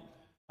hymn on it.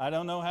 I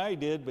don't know how he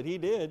did, but he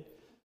did.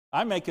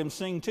 I make him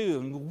sing too.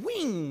 And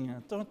wing!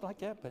 I don't like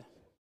that, but...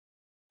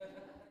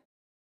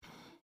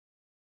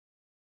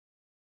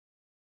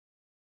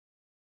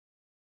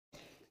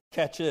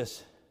 Catch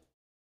this.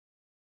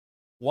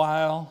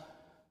 While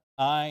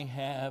I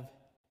have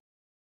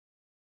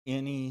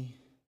any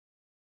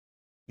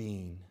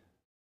being.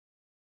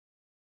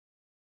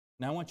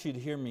 Now I want you to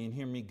hear me and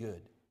hear me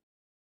good.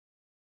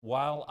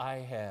 While I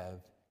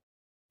have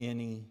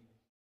any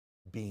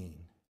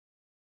being.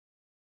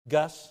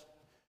 Gus,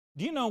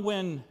 do you know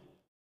when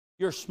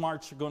your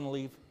smarts are going to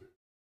leave?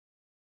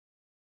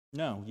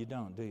 No, you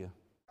don't, do you?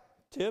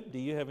 Tip, do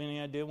you have any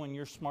idea when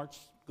your smart's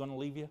going to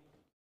leave you?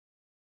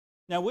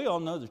 Now, we all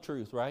know the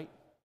truth, right?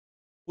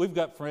 We've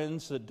got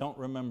friends that don't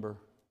remember.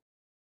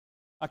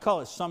 I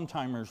call it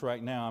sometimers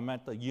right now. I'm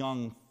at the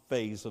young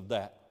phase of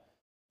that.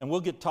 And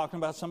we'll get talking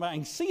about somebody. I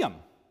can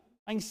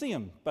see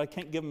them, but I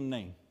can't give them a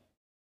name.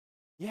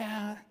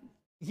 Yeah,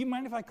 you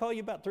mind if I call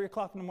you about 3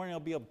 o'clock in the morning? I'll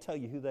be able to tell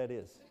you who that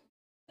is.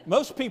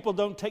 Most people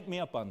don't take me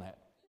up on that.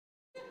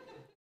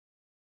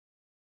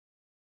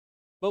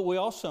 But we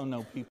also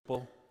know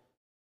people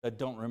that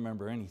don't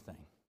remember anything.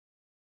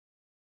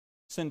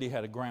 Cindy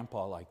had a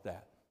grandpa like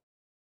that.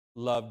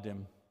 Loved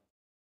him.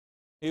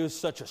 He was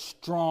such a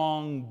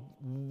strong,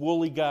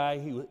 woolly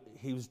guy.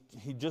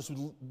 He just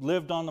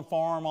lived on the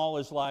farm all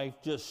his life,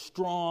 just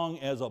strong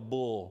as a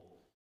bull.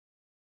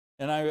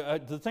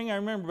 And the thing I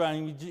remember about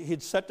him,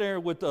 he'd sit there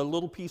with a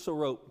little piece of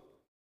rope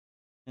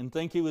and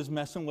think he was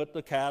messing with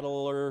the cattle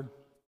or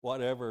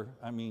whatever.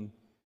 I mean,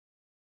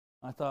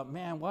 I thought,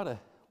 man, what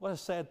a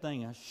sad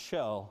thing, a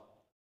shell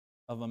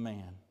of a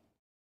man.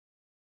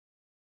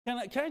 Can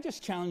I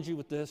just challenge you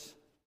with this?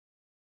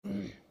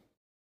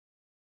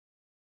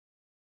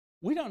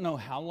 We don't know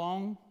how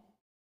long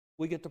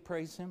we get to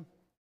praise him.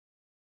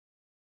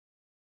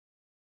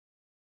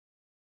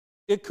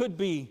 It could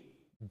be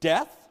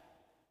death.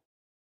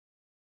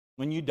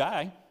 When you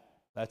die,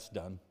 that's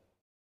done.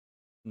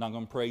 I'm not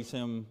going to praise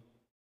him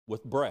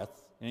with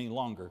breath any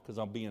longer because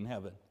I'll be in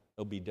heaven.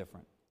 It'll be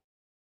different.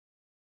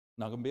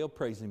 I'm not going to be able to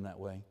praise him that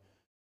way.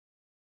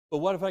 But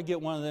what if I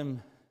get one of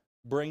them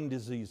brain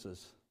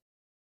diseases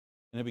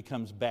and it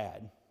becomes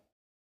bad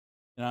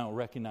and I don't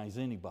recognize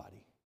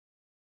anybody?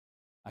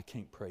 I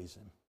can't praise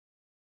him.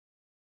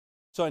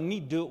 So I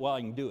need to do it while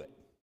I can do it.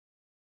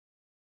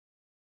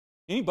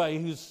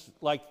 Anybody who's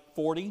like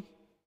 40?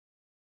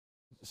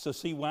 So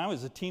see, when I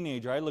was a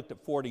teenager, I looked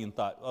at 40 and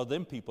thought, oh,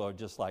 them people are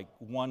just like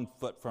 1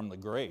 foot from the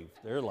grave.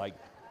 They're like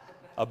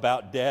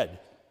about dead.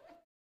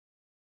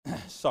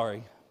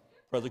 Sorry.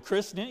 Brother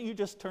Chris, didn't you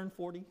just turn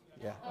 40?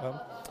 Yeah.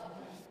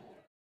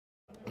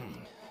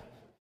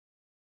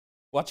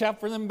 Watch out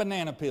for them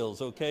banana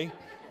pills, okay?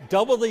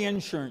 Double the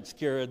insurance,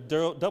 Kara.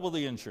 Double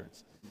the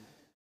insurance.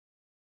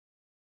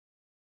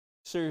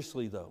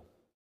 Seriously, though,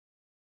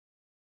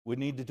 we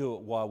need to do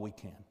it while we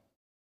can.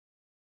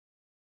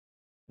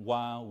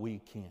 While we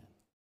can.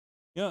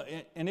 You know,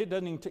 and it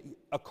doesn't even take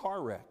a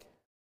car wreck,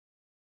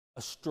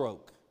 a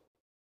stroke.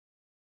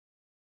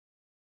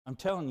 I'm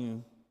telling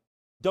you,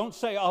 don't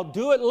say, I'll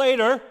do it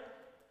later.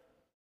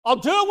 I'll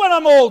do it when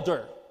I'm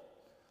older.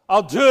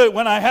 I'll do it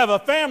when I have a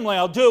family.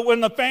 I'll do it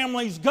when the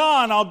family's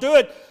gone. I'll do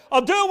it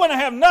when I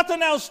have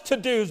nothing else to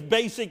do is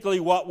basically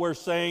what we're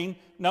saying.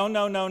 No.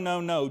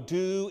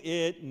 Do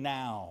it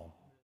now.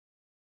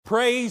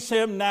 Praise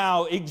him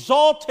now.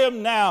 Exalt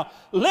him now.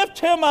 Lift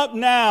him up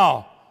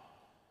now.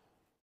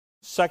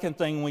 Second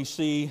thing we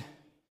see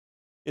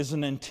is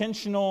an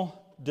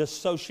intentional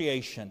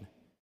dissociation.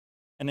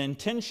 An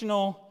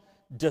intentional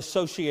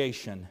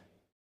dissociation.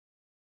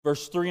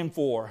 Verse 3 and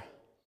 4.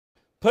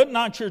 Put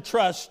not your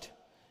trust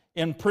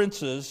in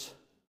princes,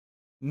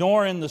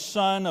 nor in the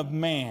Son of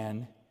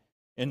Man,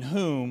 in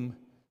whom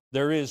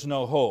there is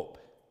no hope.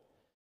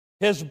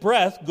 His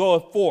breath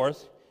goeth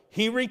forth,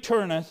 he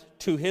returneth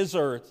to his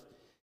earth.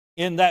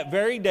 In that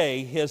very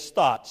day his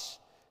thoughts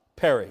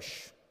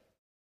perish.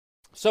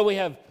 So we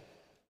have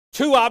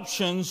two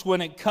options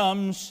when it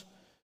comes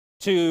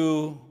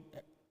to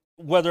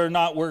whether or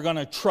not we're going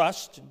to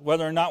trust,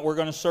 whether or not we're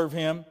going to serve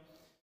him.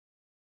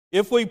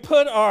 If we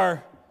put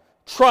our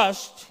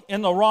trust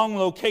in the wrong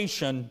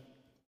location,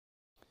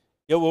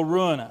 it will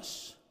ruin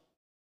us.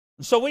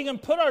 And so we can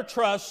put our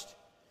trust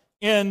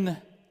in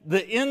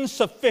the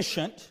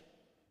insufficient,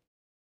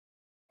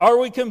 or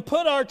we can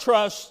put our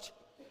trust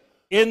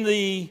in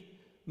the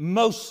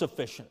most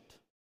sufficient.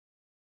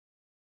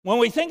 When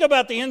we think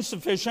about the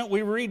insufficient,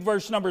 we read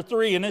verse number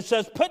 3, and it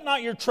says, put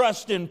not your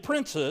trust in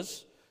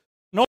princes,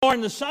 nor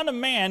in the Son of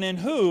Man, in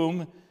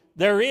whom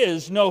there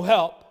is no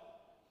help.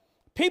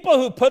 People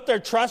who put their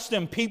trust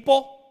in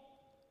people,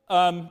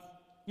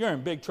 you're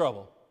in big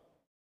trouble.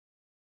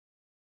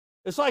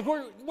 It's like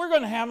we're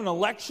going to have an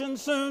election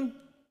soon,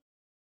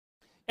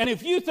 and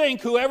if you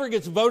think whoever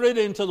gets voted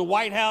into the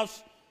White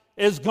House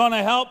is going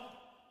to help,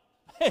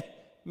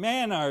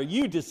 man, are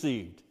you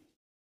deceived.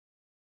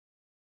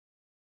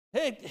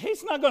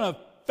 He's not going to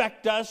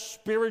affect us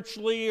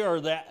spiritually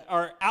or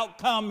our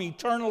outcome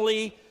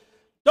eternally.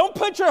 Don't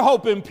put your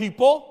hope in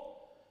people.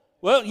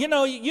 Well, you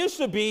know, it used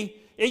to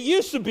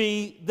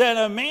be that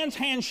a man's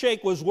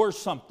handshake was worth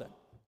something.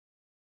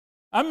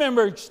 I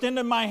remember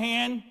extending my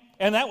hand,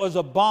 and that was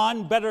a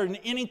bond better than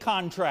any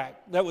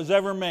contract that was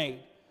ever made.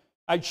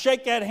 I'd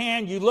shake that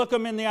hand, you look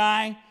them in the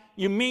eye,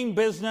 you mean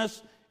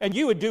business, and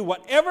you would do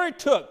whatever it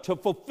took to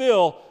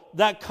fulfill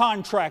that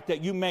contract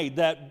that you made,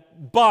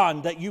 that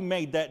bond that you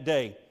made that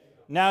day.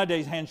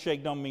 Nowadays,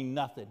 handshake don't mean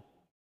nothing.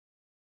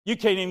 You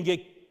can't even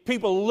get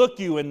people to look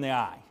you in the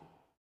eye.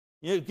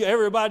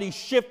 Everybody's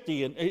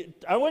shifty, and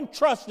I wouldn't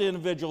trust an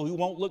individual who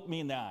won't look me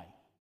in the eye.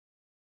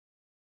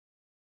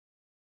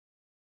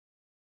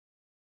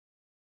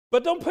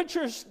 But don't put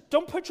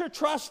your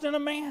trust in a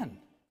man.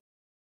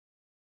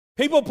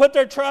 People put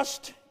their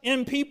trust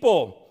in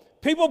people.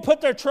 People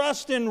put their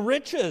trust in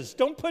riches.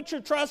 Don't put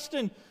your trust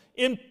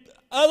in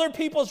other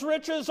people's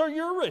riches or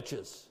your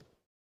riches.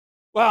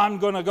 Well, I'm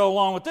going to go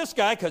along with this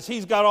guy because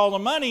he's got all the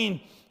money and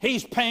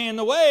he's paying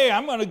the way.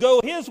 I'm going to go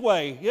his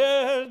way.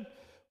 Yeah,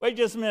 wait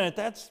just a minute.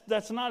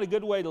 That's not a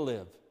good way to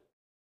live.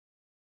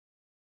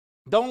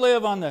 Don't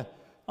live on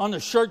the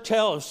shirt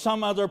tail of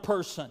some other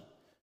person.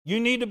 You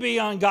need to be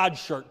on God's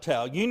shirt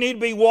tail. You need to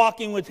be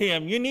walking with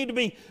Him. You need to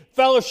be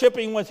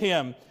fellowshipping with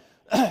Him.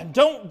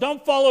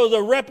 Don't follow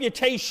the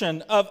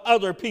reputation of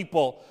other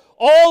people.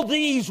 All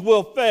these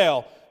will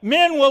fail.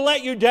 Men will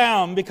let you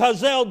down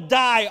because they'll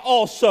die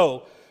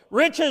also.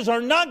 Riches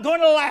are not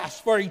going to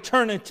last for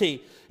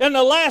eternity. In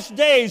the last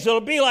days,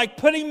 it'll be like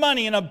putting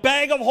money in a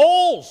bag of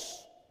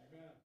holes.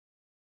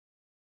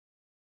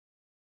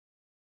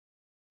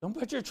 Don't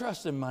put your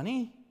trust in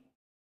money.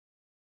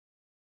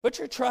 Put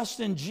your trust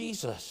in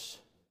Jesus.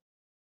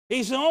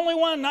 He's the only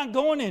one not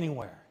going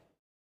anywhere.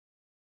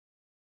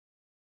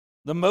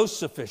 The most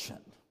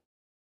sufficient.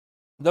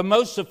 The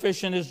most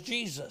sufficient is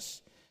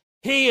Jesus.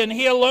 He and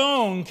He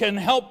alone can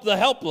help the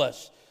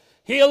helpless.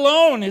 He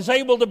alone is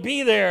able to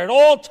be there at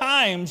all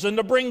times and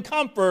to bring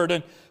comfort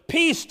and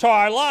peace to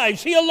our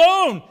lives. He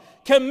alone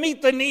can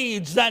meet the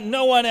needs that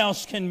no one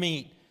else can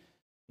meet.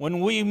 When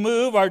we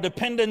move our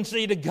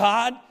dependency to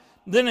God,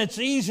 then it's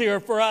easier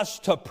for us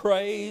to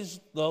praise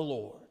the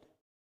Lord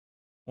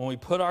when we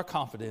put our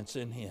confidence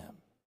in Him.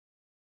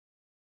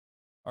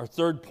 Our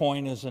third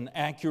point is an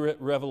accurate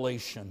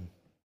revelation.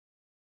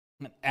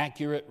 An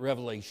accurate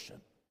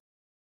revelation.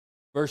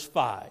 Verse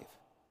 5.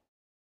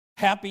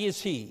 Happy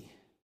is he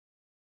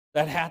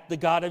that hath the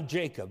God of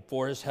Jacob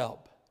for his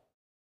help,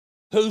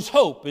 whose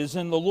hope is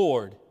in the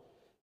Lord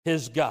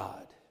his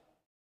God.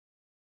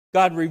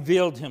 God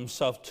revealed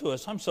Himself to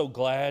us. I'm so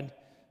glad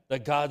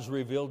that God's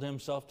revealed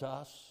Himself to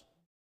us.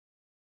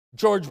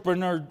 George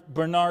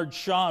Bernard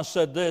Shaw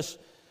said this: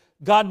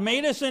 God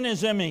made us in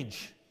His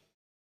image,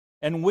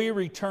 and we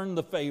return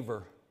the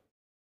favor.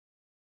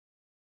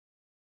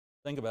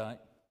 Think about it.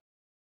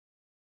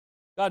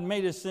 God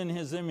made us in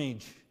His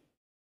image,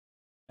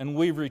 and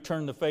we've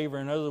returned the favor.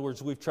 In other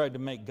words, we've tried to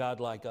make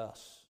God like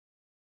us.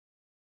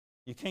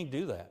 You can't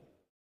do that.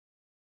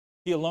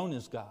 He alone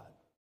is God.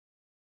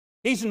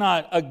 He's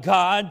not a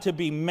God to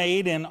be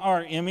made in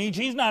our image.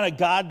 He's not a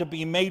God to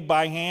be made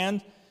by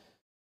hand.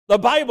 The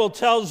Bible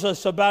tells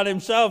us about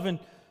Himself in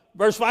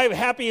verse 5,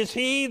 happy is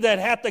he that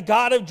hath the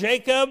God of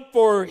Jacob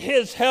for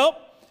his help,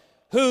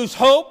 whose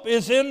hope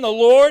is in the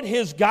Lord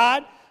his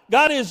God.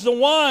 God is the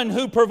one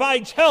who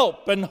provides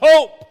help and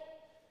hope.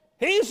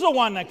 He's the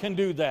one that can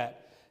do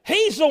that.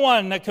 He's the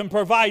one that can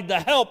provide the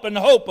help and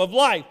hope of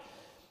life.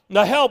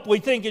 The help, we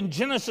think in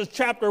Genesis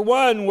chapter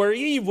 1, where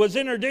Eve was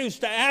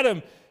introduced to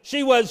Adam,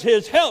 she was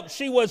his help.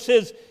 She was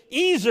his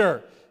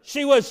easer.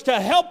 She was to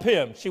help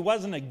him. She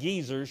wasn't a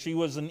geezer. She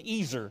was an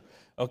easer,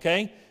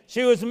 okay?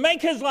 She was to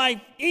make his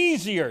life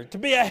easier, to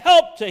be a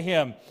help to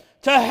him,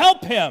 to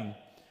help him.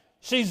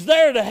 She's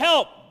there to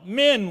help.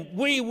 Men,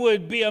 we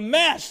would be a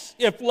mess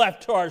if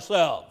left to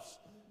ourselves.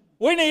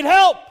 We need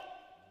help.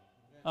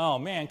 Oh,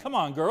 man, come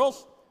on,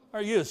 girls.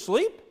 Are you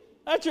asleep?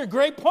 That's your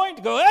great point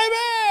to go,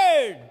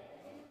 amen.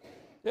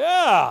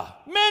 Yeah,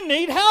 men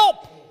need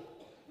help.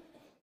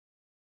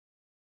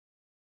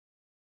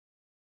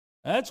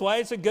 That's why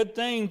it's a good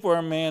thing for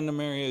a man to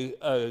marry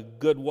a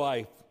good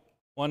wife,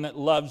 one that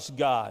loves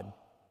God.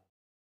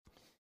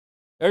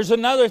 There's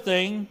another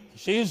thing.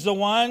 She's the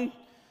one,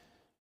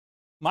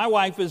 my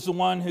wife is the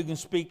one who can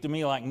speak to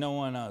me like no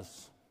one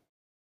else.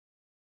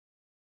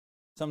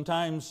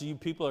 Sometimes you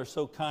people are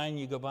so kind,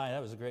 you go by,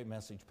 that was a great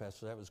message,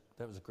 Pastor. That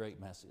was a great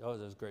message. Oh,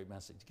 that was a great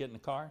message. Get in the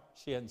car,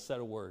 she hadn't said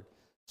a word.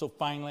 So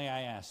finally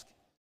I ask,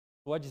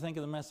 what'd you think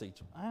of the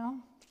message?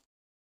 Well,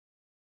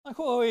 like,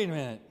 well, wait a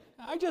minute.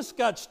 I just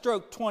got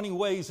stroked 20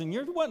 ways, and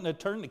you're wanting to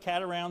turn the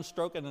cat around,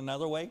 stroke it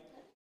another way?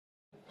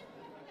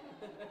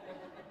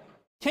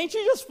 Can't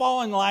you just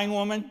fall in line,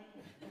 woman?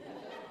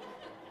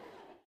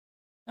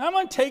 I'm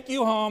going to take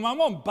you home. I'm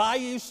going to buy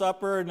you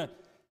supper,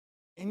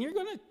 and you're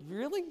going to,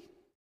 really?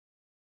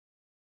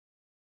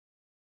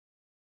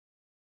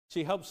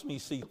 She helps me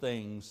see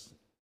things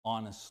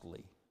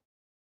honestly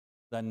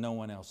that no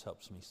one else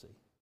helps me see.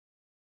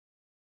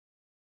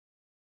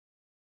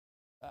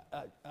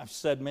 I've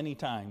said many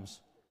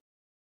times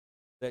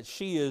that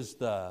she is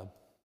the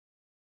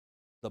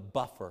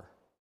buffer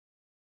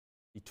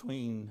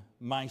between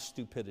my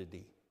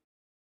stupidity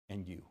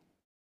and you.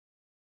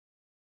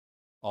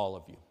 All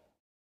of you.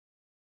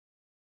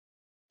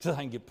 Because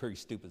I can get pretty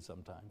stupid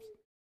sometimes.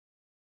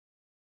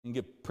 I can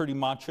get pretty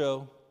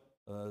macho.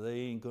 They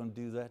ain't going to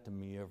do that to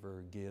me ever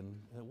again.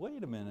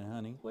 Wait a minute,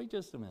 honey. Wait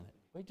just a minute.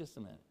 Wait just a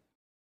minute.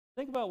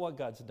 Think about what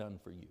God's done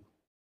for you.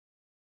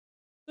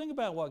 Think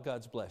about what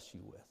God's blessed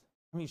you with.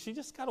 I mean, she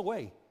just got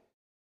away.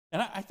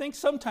 And I think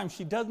sometimes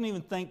she doesn't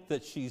even think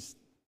that she's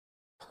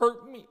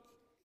hurt me.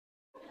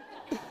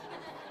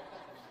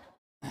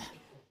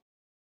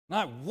 And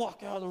I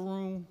walk out of the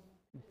room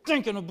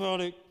thinking about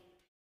it.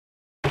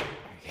 I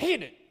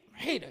hate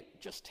it,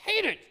 just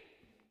hate it.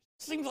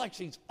 Seems like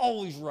she's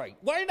always right.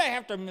 Why did I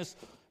have to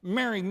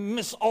marry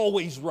Miss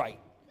Always Right?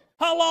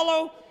 Huh,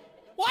 Lalo?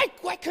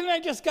 Why couldn't I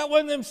just got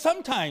one of them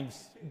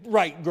sometimes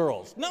right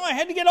girls? No, I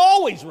had to get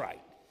always right.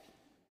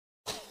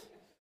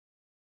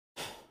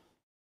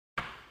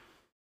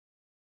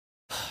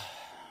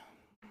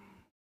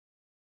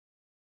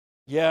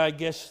 Yeah, I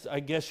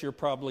guess you're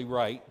probably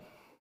right.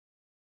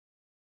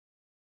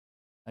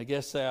 I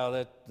guess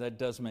that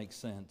does make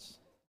sense.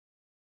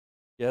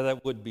 Yeah,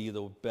 that would be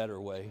the better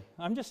way.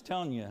 I'm just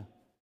telling you,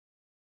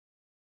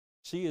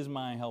 she is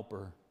my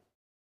helper.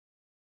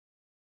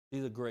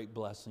 She's a great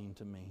blessing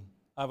to me.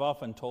 I've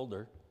often told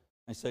her,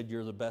 I said,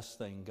 you're the best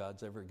thing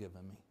God's ever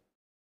given me.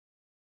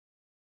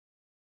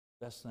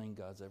 Best thing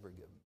God's ever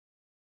given me.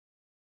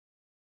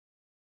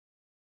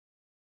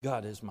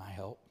 God is my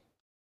help.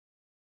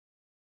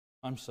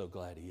 I'm so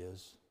glad he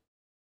is.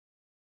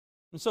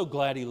 I'm so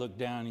glad he looked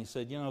down and he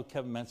said,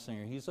 Kevin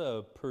Metzinger, he's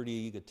a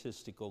pretty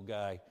egotistical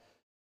guy.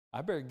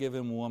 I better give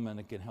him a woman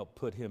that can help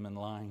put him in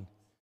line.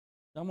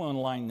 I'm going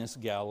to line this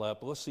gal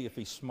up. Let's see if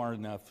he's smart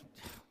enough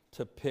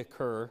to pick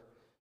her.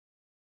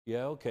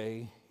 Yeah,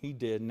 okay, he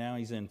did. Now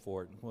he's in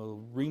for it.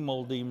 We'll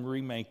remold him,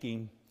 remake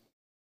him.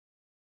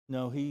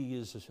 No, he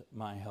is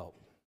my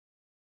help.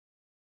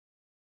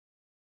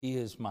 He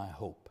is my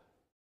hope.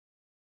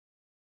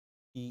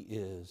 He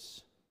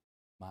is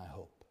my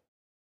hope.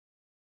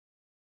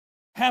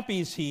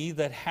 Happy is he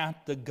that hath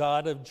the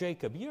God of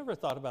Jacob. You ever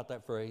thought about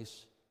that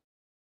phrase?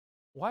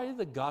 Why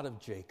the God of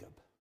Jacob?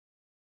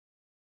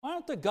 Why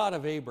not the God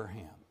of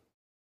Abraham?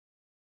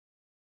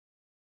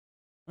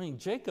 I mean,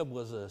 Jacob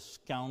was a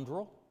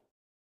scoundrel,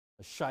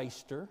 a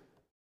shyster,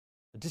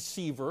 a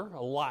deceiver,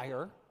 a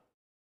liar.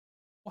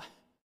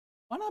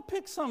 Why not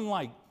pick some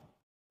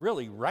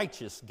really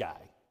righteous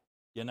guy,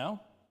 Why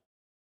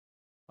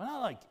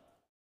not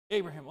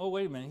Abraham? Oh,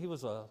 wait a minute, he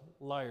was a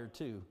liar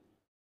too.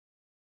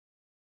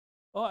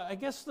 Well, I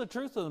guess the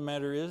truth of the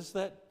matter is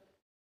that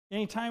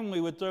anytime we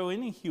would throw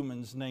any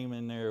human's name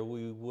in there,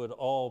 we would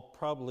all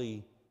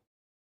probably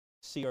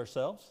see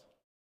ourselves.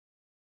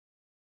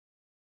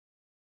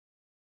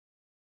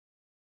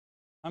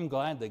 I'm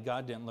glad that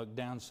God didn't look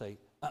down and say,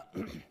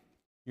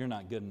 you're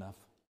not good enough.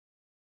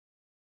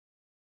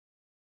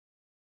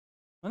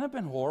 Wouldn't that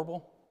have been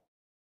horrible?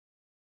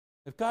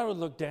 If God would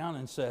look down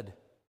and said,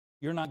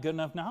 you're not good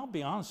enough. Now, I'll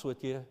be honest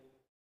with you.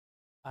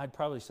 I'd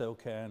probably say,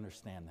 okay, I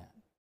understand that.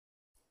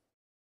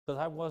 Because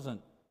I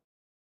wasn't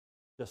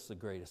just the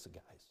greatest of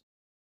guys.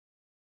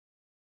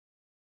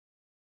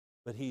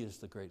 But he is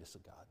the greatest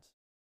of gods.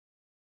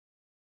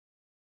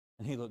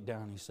 And he looked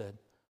down and he said,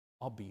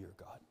 I'll be your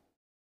God.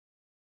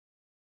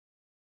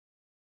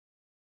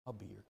 I'll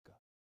be your God.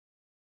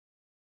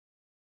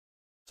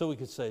 So we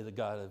could say the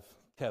God of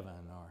Kevin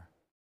or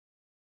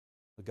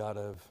the God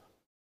of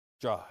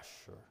Josh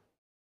or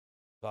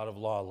God of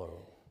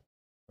Lalo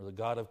or the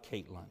God of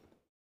Caitlin.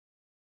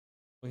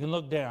 We can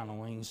look down and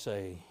we can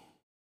say,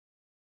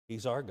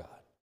 he's our God.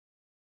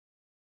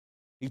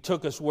 He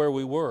took us where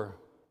we were,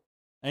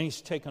 and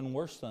he's taken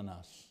worse than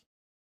us.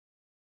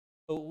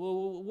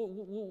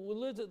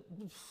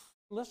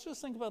 Let's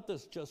just think about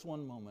this just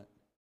one moment.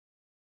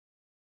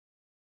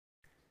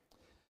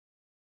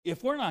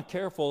 If we're not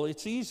careful,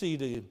 it's easy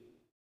to,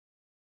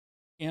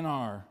 in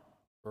our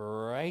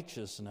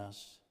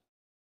righteousness,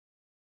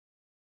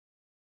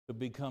 to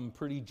become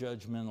pretty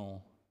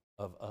judgmental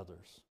of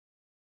others.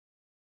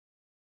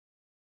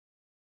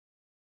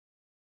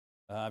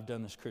 I've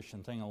done this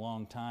Christian thing a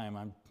long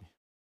time.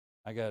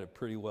 I got it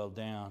pretty well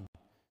down.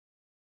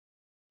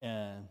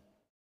 And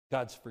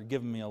God's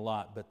forgiven me a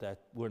lot, but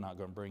we're not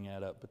going to bring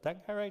that up. But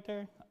that guy right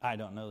there, I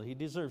don't know. He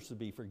deserves to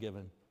be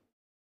forgiven.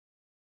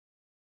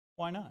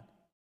 Why not?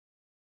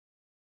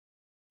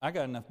 I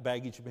got enough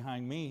baggage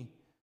behind me.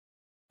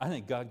 I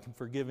think God can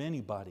forgive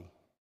anybody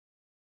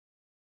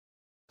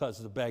because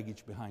of the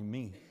baggage behind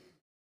me.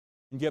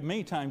 And yet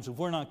many times, if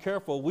we're not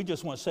careful, we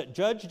just want to set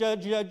judge,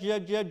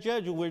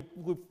 and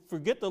we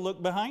forget to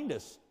look behind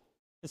us.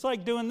 It's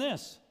like doing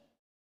this.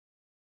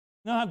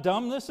 You know how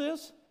dumb this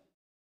is?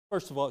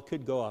 First of all, it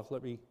could go off.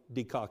 Let me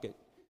decock it.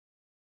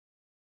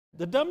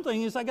 The dumb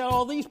thing is I got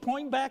all these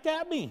pointing back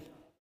at me.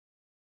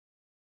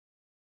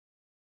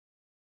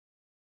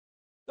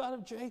 God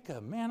of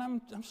Jacob. Man,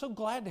 I'm so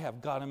glad to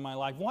have God in my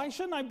life. Why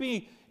shouldn't I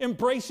be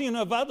embracing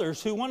of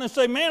others who want to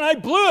say, man, I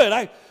blew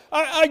it.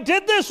 I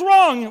did this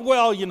wrong.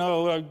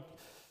 Well,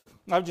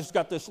 I've just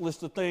got this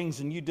list of things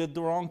and you did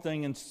the wrong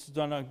thing and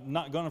I'm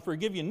not going to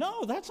forgive you.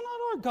 No, that's not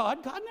our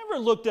God. God never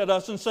looked at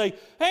us and say,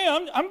 hey,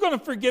 I'm going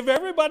to forgive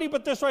everybody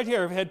but this right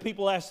here. I've had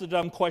people ask the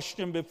dumb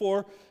question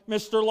before,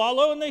 Mr.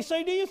 Lalo, and they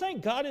say, do you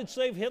think God would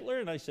save Hitler?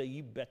 And I say,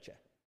 you betcha.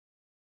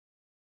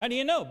 How do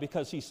you know?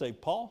 Because he saved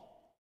Paul.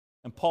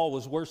 And Paul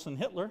was worse than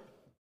Hitler.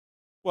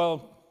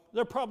 Well,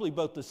 they're probably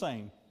both the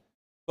same.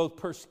 Both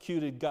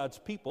persecuted God's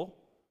people,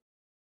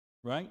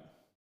 right?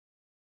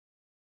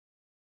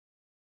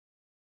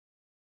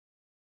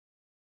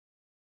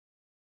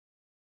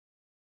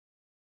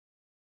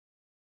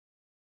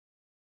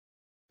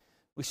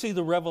 we see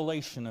the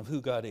revelation of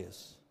who God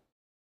is.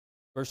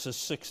 Verses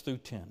 6 through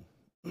 10.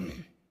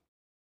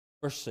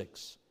 Verse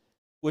 6,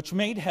 which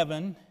made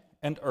heaven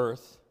and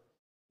earth,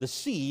 the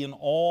sea and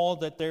all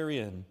that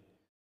therein,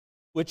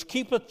 which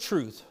keepeth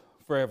truth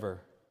forever.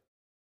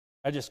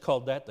 I just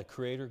called that the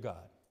Creator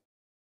God.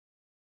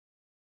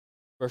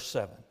 Verse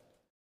 7,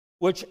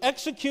 which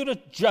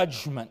executeth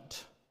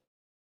judgment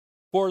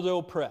for the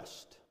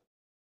oppressed.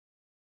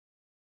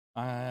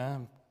 I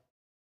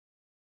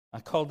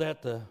called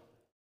that the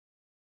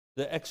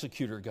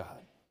executor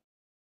God.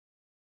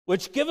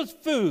 Which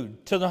giveth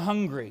food to the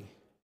hungry.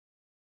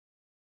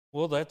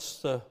 Well, that's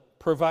the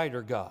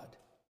provider God.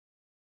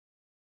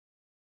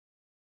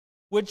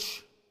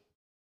 Which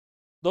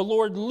the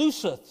Lord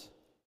looseth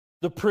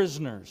the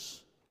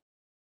prisoners.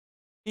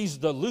 He's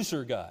the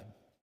looser God.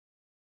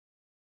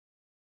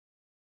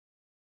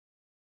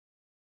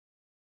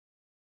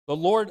 The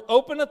Lord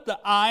openeth the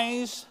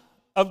eyes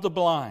of the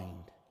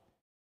blind.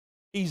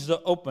 He's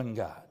the open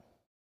God.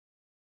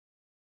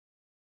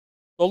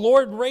 The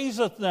Lord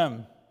raiseth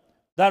them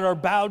that are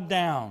bowed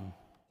down.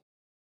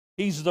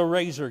 He's the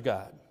raiser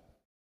God.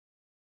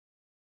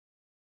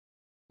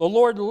 The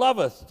Lord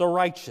loveth the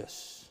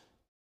righteous.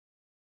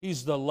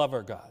 He's the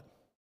lover God.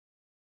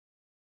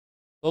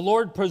 The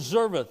Lord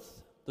preserveth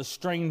the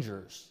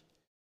strangers.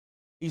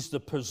 He's the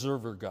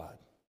preserver God.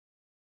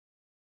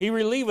 He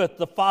relieveth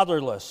the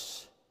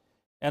fatherless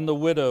and the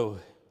widow.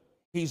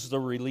 He's the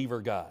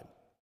reliever God.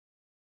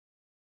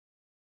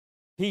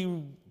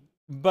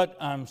 But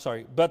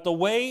the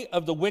way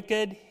of the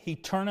wicked he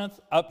turneth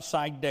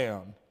upside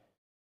down.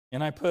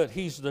 And I put,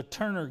 he's the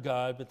turner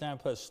God, but then I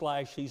put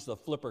 / he's the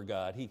flipper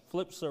God. He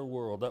flips their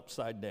world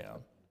upside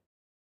down.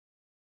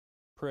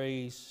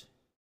 Praise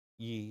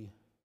ye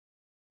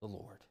the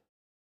Lord.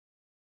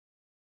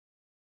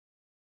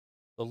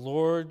 The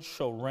Lord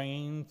shall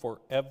reign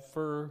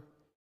forever,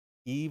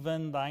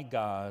 even thy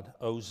God,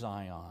 O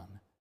Zion,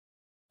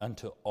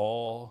 unto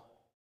all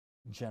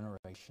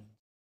generations.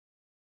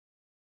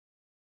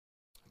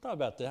 I thought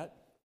about that.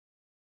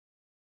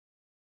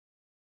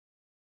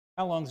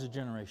 How long is a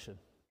generation?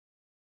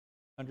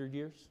 100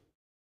 years?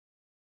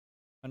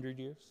 100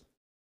 years?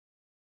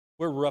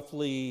 We're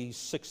roughly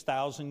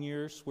 6,000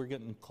 years. We're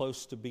getting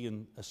close to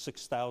being a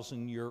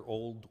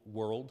 6,000-year-old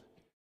world.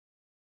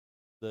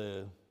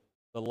 The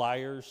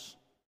liars,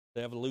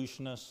 the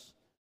evolutionists,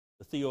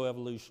 the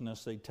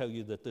theoevolutionists, they tell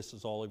you that this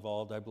is all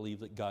evolved. I believe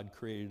that God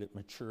created it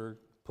mature,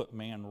 put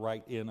man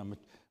right in a...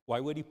 Why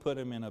would he put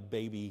him in a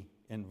baby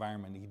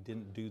environment? He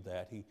didn't do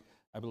that.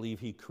 I believe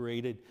he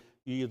created...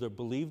 You either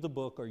believe the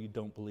book or you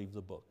don't believe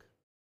the book.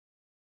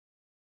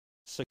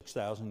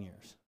 6,000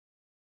 years.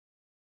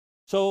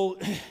 So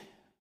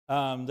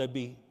there'd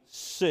be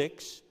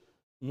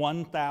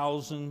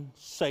 1,000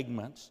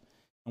 segments,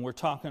 and we're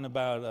talking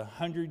about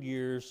 100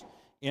 years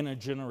in a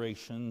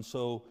generation.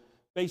 So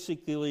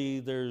basically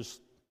there's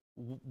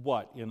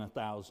what in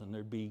 1,000?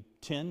 There'd be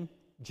 10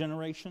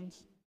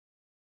 generations.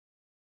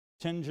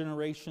 10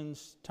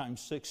 generations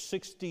times 6,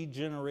 60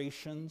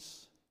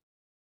 generations.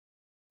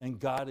 And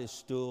God is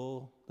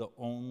still the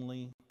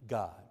only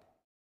God.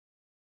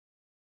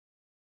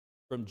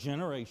 From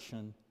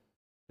generation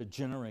to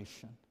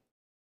generation.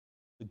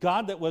 The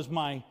God that was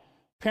my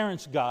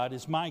parents' God,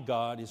 is my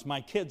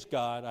kids'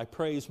 God. I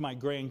praise my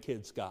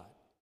grandkids' God.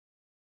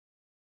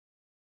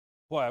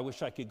 Boy, I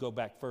wish I could go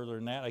back further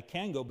than that. I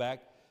can go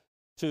back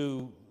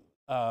to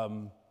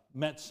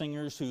met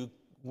singers who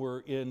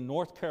were in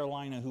North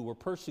Carolina who were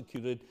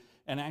persecuted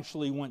and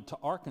actually went to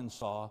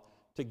Arkansas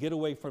to get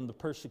away from the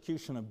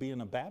persecution of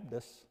being a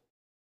Baptist.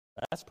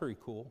 That's pretty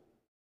cool.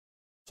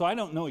 So I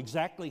don't know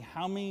exactly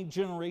how many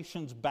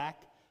generations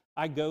back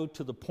I go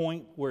to the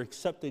point where I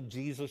accepted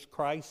Jesus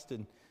Christ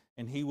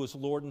and he was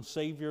Lord and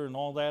Savior and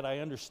all that. I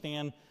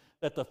understand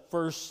that the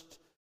first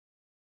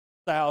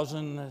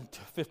 1,000 to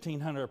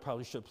 1,500, I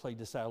probably should have played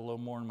this out a little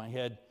more in my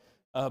head,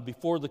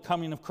 before the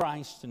coming of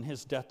Christ and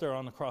his death there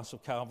on the cross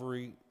of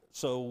Calvary.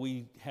 So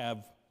we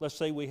have, let's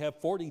say we have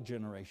 40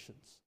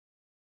 generations.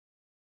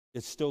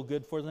 It's still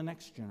good for the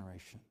next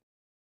generation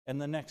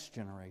and the next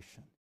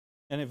generation.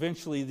 And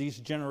eventually these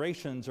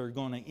generations are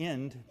going to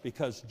end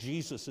because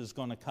Jesus is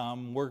going to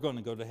come. We're going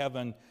to go to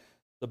heaven,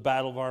 the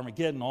Battle of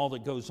Armageddon, all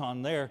that goes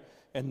on there.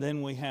 And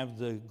then we have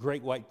the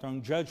great white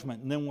throne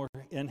judgment. And then we're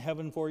in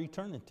heaven for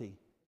eternity.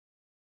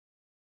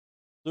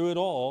 Through it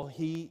all,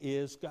 he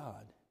is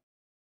God.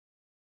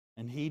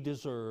 And he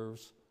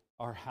deserves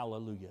our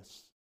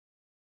hallelujahs.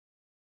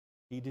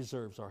 He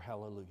deserves our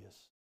hallelujahs.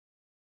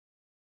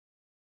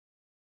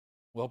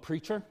 Well,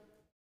 preacher,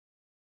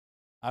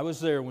 I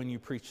was there when you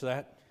preached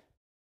that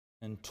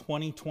in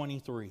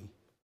 2023.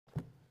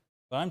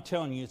 But I'm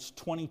telling you, it's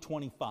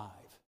 2025.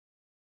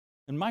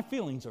 And my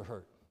feelings are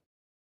hurt.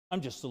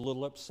 I'm just a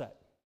little upset.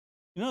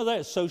 You know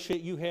that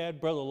associate you had,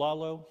 Brother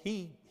Lalo?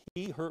 He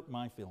hurt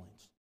my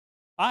feelings.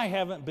 I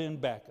haven't been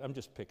back. I'm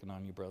just picking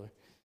on you, brother.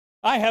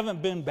 I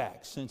haven't been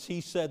back since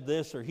he said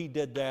this or he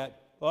did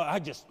that. Well, I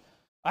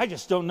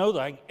just don't know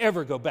that I can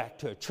ever go back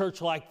to a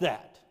church like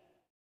that.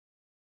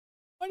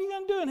 What are you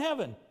going to do in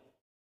heaven?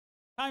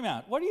 Time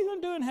out. What are you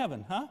going to do in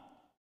heaven, huh?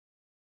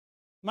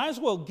 Might as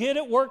well get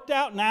it worked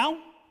out now.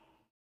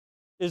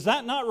 Is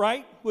that not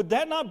right? Would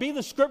that not be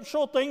the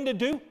scriptural thing to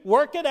do?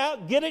 Work it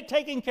out, get it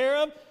taken care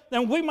of,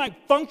 then we might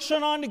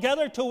function on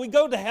together till we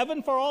go to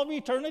heaven for all of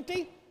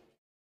eternity?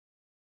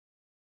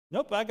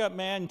 Nope, I got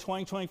mad in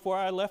 2024.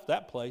 I left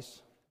that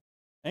place.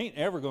 I ain't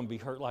ever going to be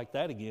hurt like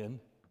that again.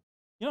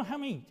 You know how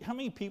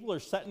many people are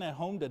sitting at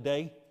home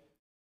today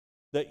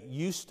that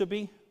used to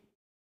be?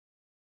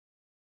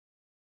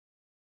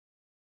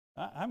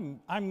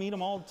 I meet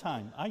them all the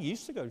time. I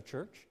used to go to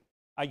church.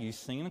 I used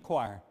to sing in a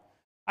choir.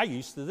 I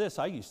used to this.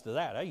 I used to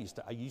that. I used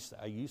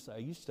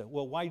to.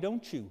 Well, why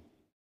don't you?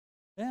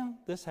 Yeah,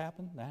 this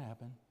happened, that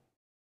happened.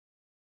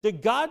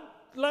 Did God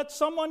let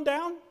someone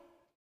down?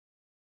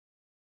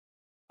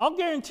 I'll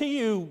guarantee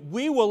you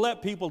we will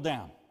let people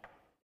down.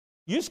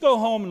 You just go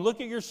home and look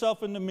at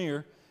yourself in the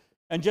mirror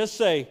and just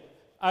say,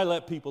 I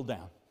let people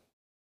down.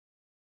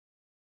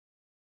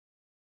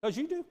 Because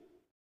you do.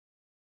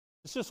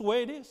 It's just the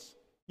way it is.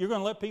 You're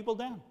going to let people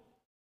down.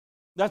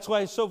 That's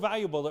why it's so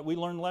valuable that we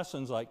learn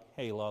lessons like,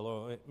 hey,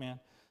 Lalo, man,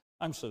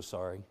 I'm so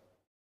sorry.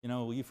 You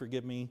know, will you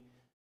forgive me?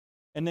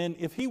 And then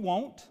if he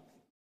won't,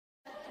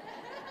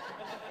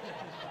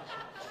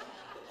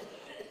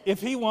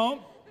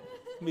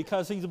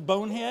 because he's a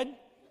bonehead,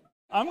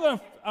 I'm going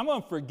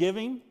to forgive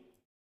him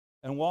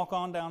and walk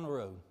on down the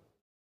road.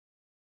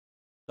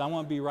 I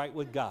want to be right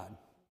with God.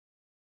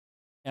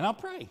 And I'll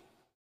pray.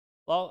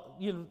 Well,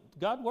 you know,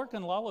 God work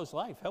in Lalo's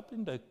life. Help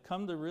him to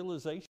come to the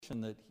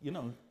realization that, you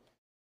know,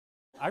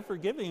 I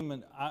forgive him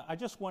and I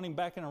just want him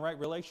back in a right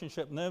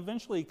relationship. And then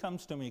eventually he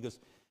comes to me and goes,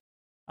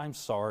 I'm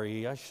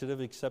sorry. I should have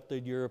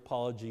accepted your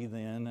apology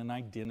then, and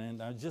I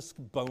didn't. I was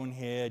just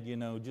bonehead, you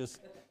know, just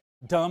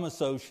dumb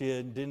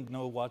associate, didn't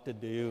know what to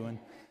do. And,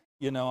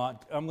 you know,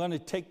 I'm going to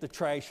take the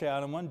trash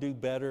out. I'm going to do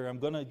better. I'm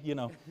going to, you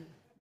know.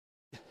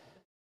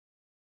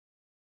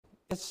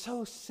 It's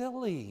so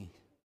silly.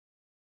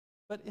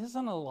 But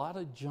isn't a lot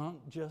of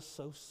junk just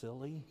so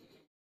silly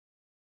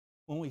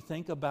when we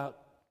think about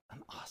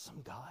an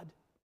awesome God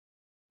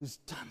who's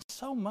done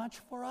so much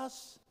for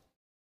us?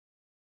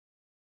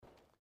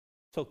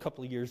 So a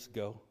couple of years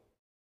ago,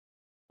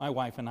 my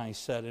wife and I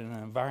sat in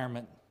an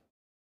environment,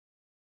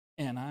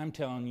 and I'm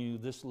telling you,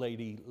 this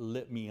lady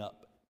lit me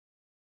up.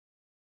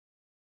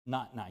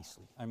 Not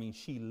nicely. I mean,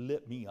 she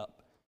lit me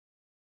up.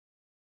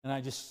 And I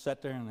just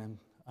sat there and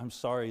I'm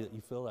sorry that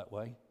you feel that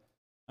way.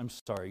 I'm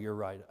sorry, you're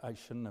right. I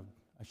shouldn't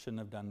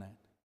have done that.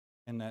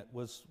 And that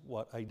was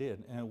what I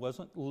did. And it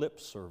wasn't lip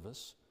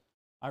service.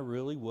 I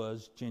really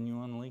was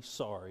genuinely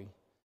sorry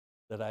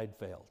that I'd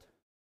failed.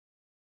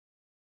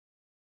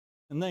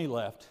 And they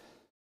left,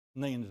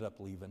 and they ended up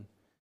leaving.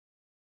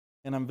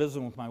 And I'm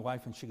visiting with my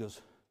wife, and she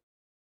goes,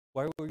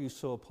 why were you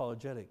so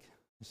apologetic?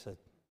 I said,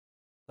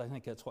 I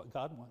think that's what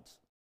God wants.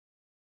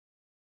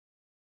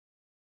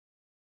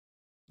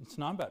 It's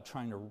not about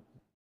trying to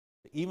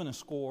even a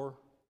score,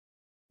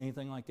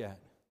 anything like that.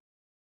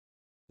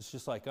 It's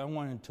just like I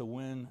wanted to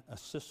win a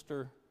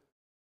sister.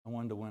 I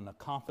wanted to win a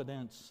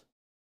confidence.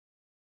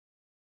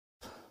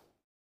 I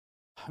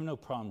have no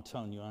problem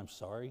telling you I'm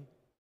sorry.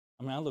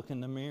 I mean, I look in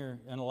the mirror,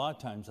 and a lot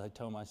of times I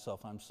tell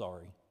myself I'm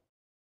sorry.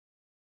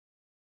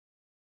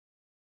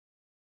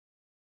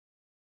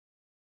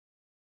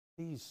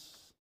 He's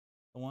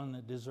the one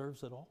that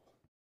deserves it all.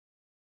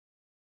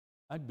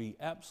 I'd be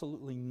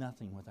absolutely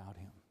nothing without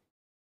him.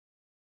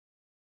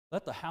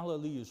 Let the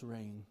hallelujahs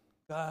ring.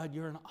 God,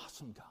 you're an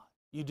awesome God.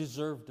 You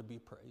deserve to be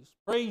praised.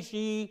 Praise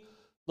ye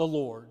the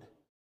Lord.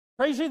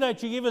 Praise you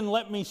that you even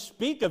let me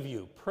speak of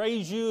you.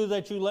 Praise you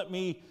that you let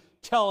me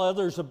tell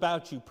others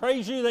about you.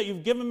 Praise you that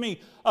you've given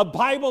me a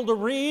Bible to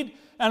read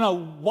and a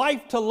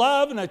wife to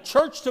love and a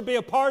church to be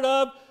a part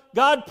of.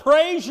 God,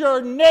 praise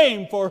your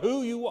name for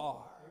who you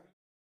are.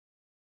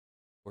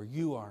 For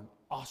you are an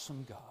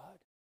awesome God.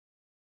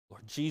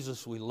 Lord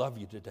Jesus, we love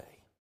you today.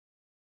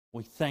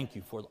 We thank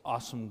you for the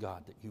awesome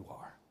God that you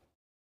are.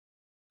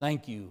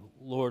 Thank you,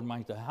 Lord,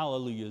 might the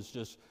hallelujahs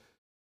just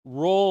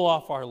roll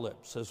off our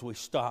lips as we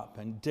stop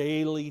and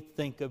daily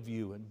think of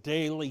you and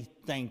daily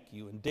thank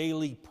you and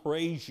daily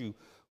praise you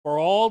for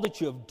all that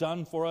you have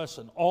done for us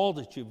and all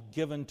that you've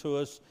given to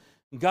us.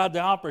 And God, the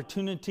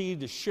opportunity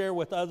to share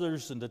with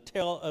others and to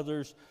tell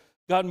others,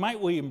 God,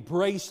 might we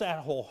embrace that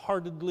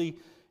wholeheartedly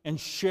and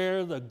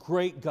share the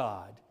great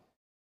God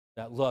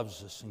that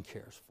loves us and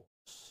cares for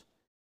us.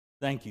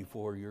 Thank you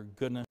for your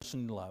goodness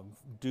and love.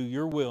 Do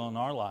your will in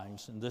our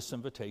lives. In this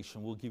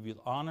invitation, we'll give you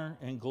the honor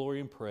and glory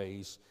and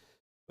praise.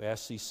 We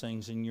ask these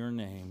things in your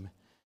name.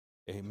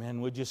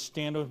 Amen. Would you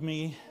stand with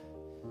me?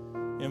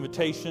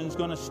 Invitation's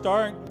going to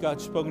start.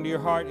 God's spoken to your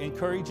heart.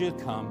 Encourage you to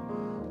come,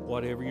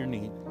 whatever your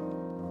need.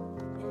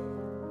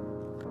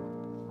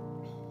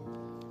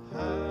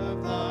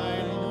 Have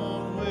thine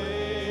own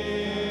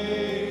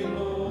way,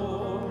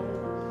 Lord.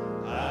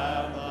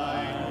 Have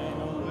thine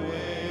own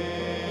way.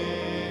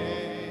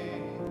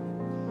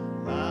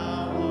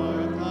 Thou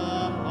art the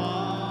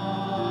potter,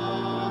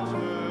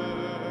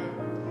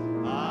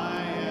 I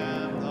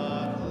am the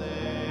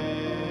clay.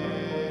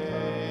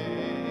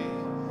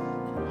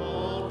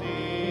 Mold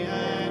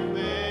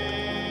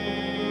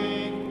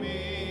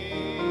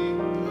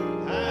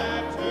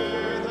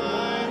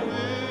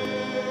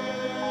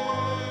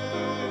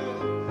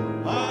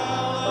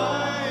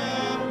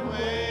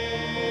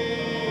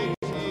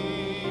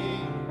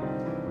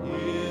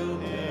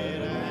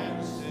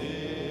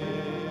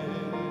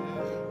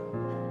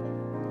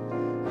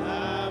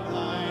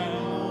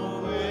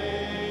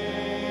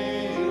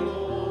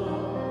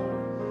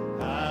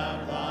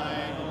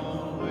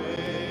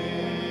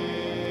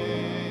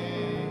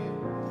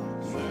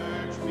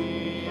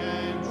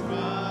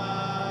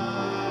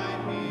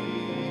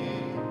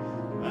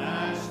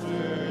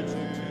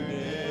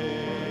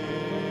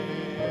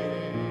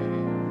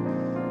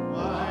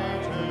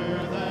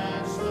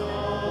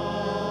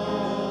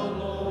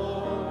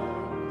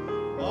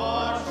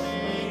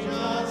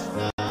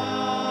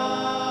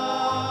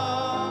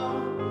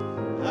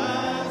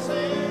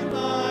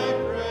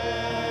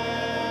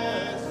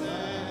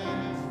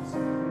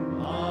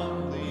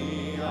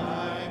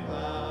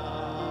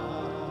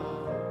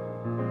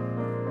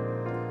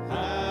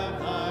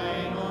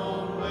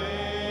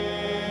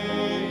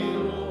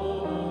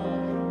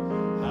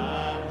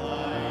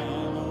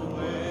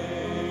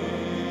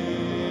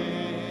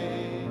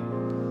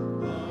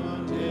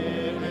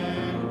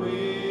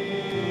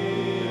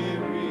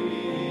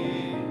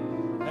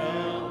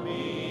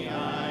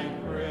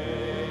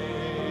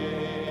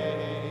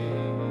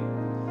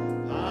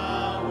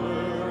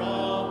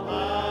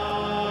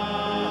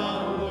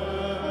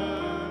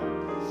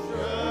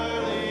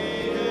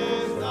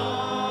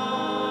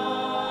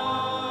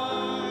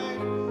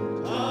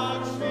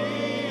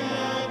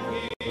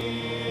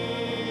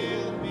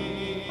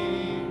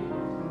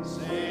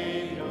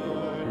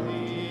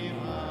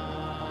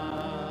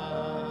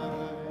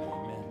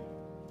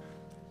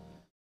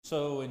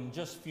So in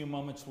just a few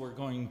moments, we're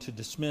going to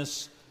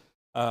dismiss.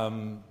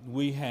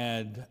 We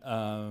had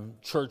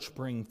church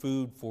bring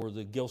food for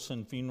the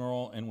Gilson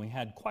funeral, and we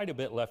had quite a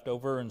bit left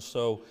over, and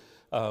so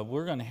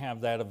we're going to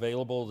have that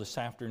available this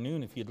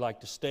afternoon. If you'd like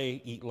to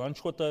stay, eat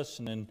lunch with us,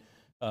 and then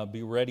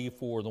be ready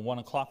for the 1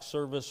 o'clock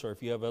service, or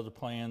if you have other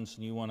plans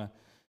and you want to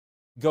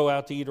go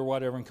out to eat or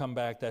whatever and come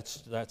back,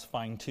 that's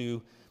fine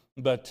too.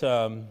 But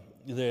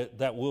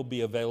that will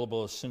be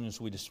available as soon as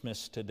we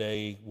dismiss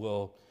today.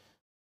 We'll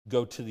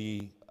go to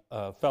the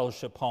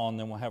fellowship hall, and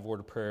then we'll have a word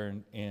of prayer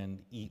and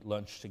eat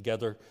lunch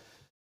together.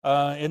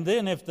 And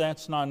then if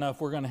that's not enough,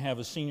 we're going to have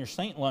a senior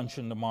saint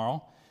luncheon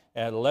tomorrow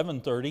at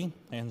 11:30.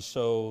 And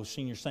so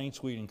senior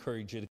saints, we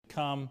encourage you to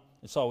come.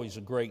 It's always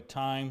a great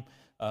time.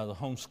 The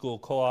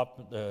homeschool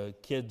co-op, the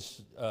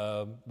kids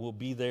will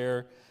be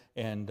there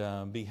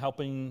and be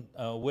helping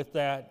with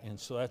that. And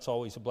so that's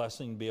always a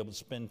blessing to be able to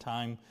spend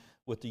time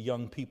with the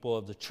young people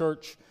of the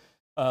church.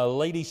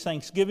 Ladies'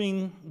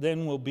 Thanksgiving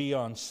then will be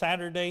on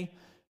Saturday,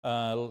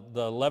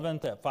 the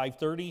 11th at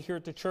 5:30 here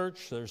at the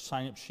church. There's a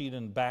sign-up sheet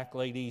in the back,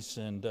 ladies,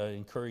 and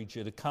encourage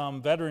you to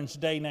come. Veterans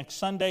Day next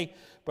Sunday.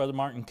 Brother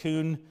Martin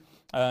Kuhn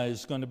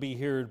is going to be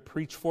here to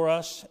preach for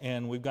us,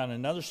 and we've got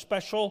another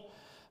special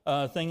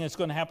thing that's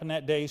going to happen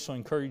that day, so I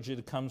encourage you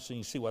to come so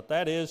you can see what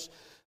that is.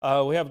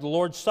 We have the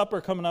Lord's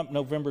Supper coming up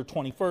November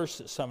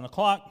 21st at 7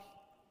 o'clock,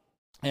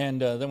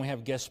 and then we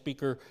have guest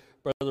speaker,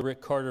 Brother Rick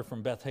Carter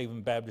from Beth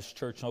Haven Baptist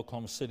Church in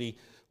Oklahoma City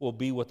will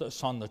be with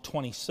us on the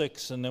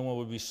 26th, and then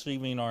we'll be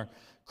receiving our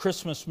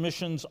Christmas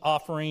missions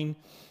offering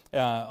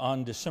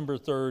on December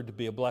 3rd to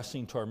be a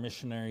blessing to our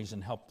missionaries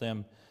and help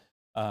them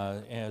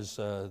as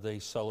they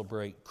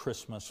celebrate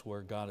Christmas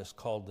where God has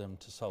called them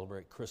to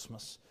celebrate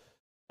Christmas.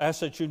 I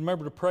ask that you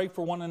remember to pray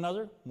for one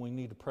another. We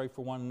need to pray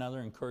for one another,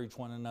 encourage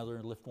one another,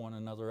 and lift one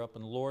another up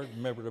in the Lord.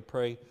 Remember to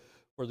pray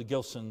for the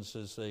Gilsons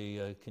as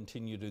they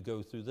continue to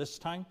go through this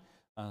time,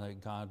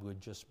 that God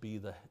would just be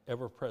the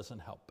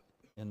ever-present help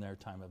in their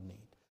time of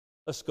need.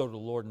 Let's go to the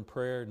Lord in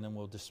prayer, and then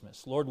we'll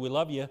dismiss. Lord, we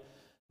love you.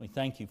 We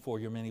thank you for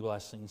your many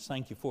blessings.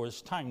 Thank you for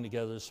this time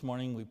together this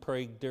morning. We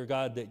pray, dear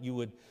God, that you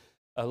would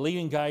lead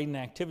and guide and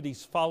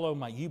activities follow.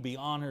 Might you be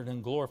honored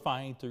and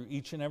glorified through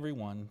each and every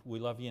one. We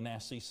love you and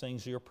ask these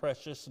things in your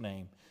precious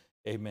name.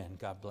 Amen.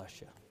 God bless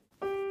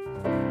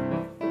you.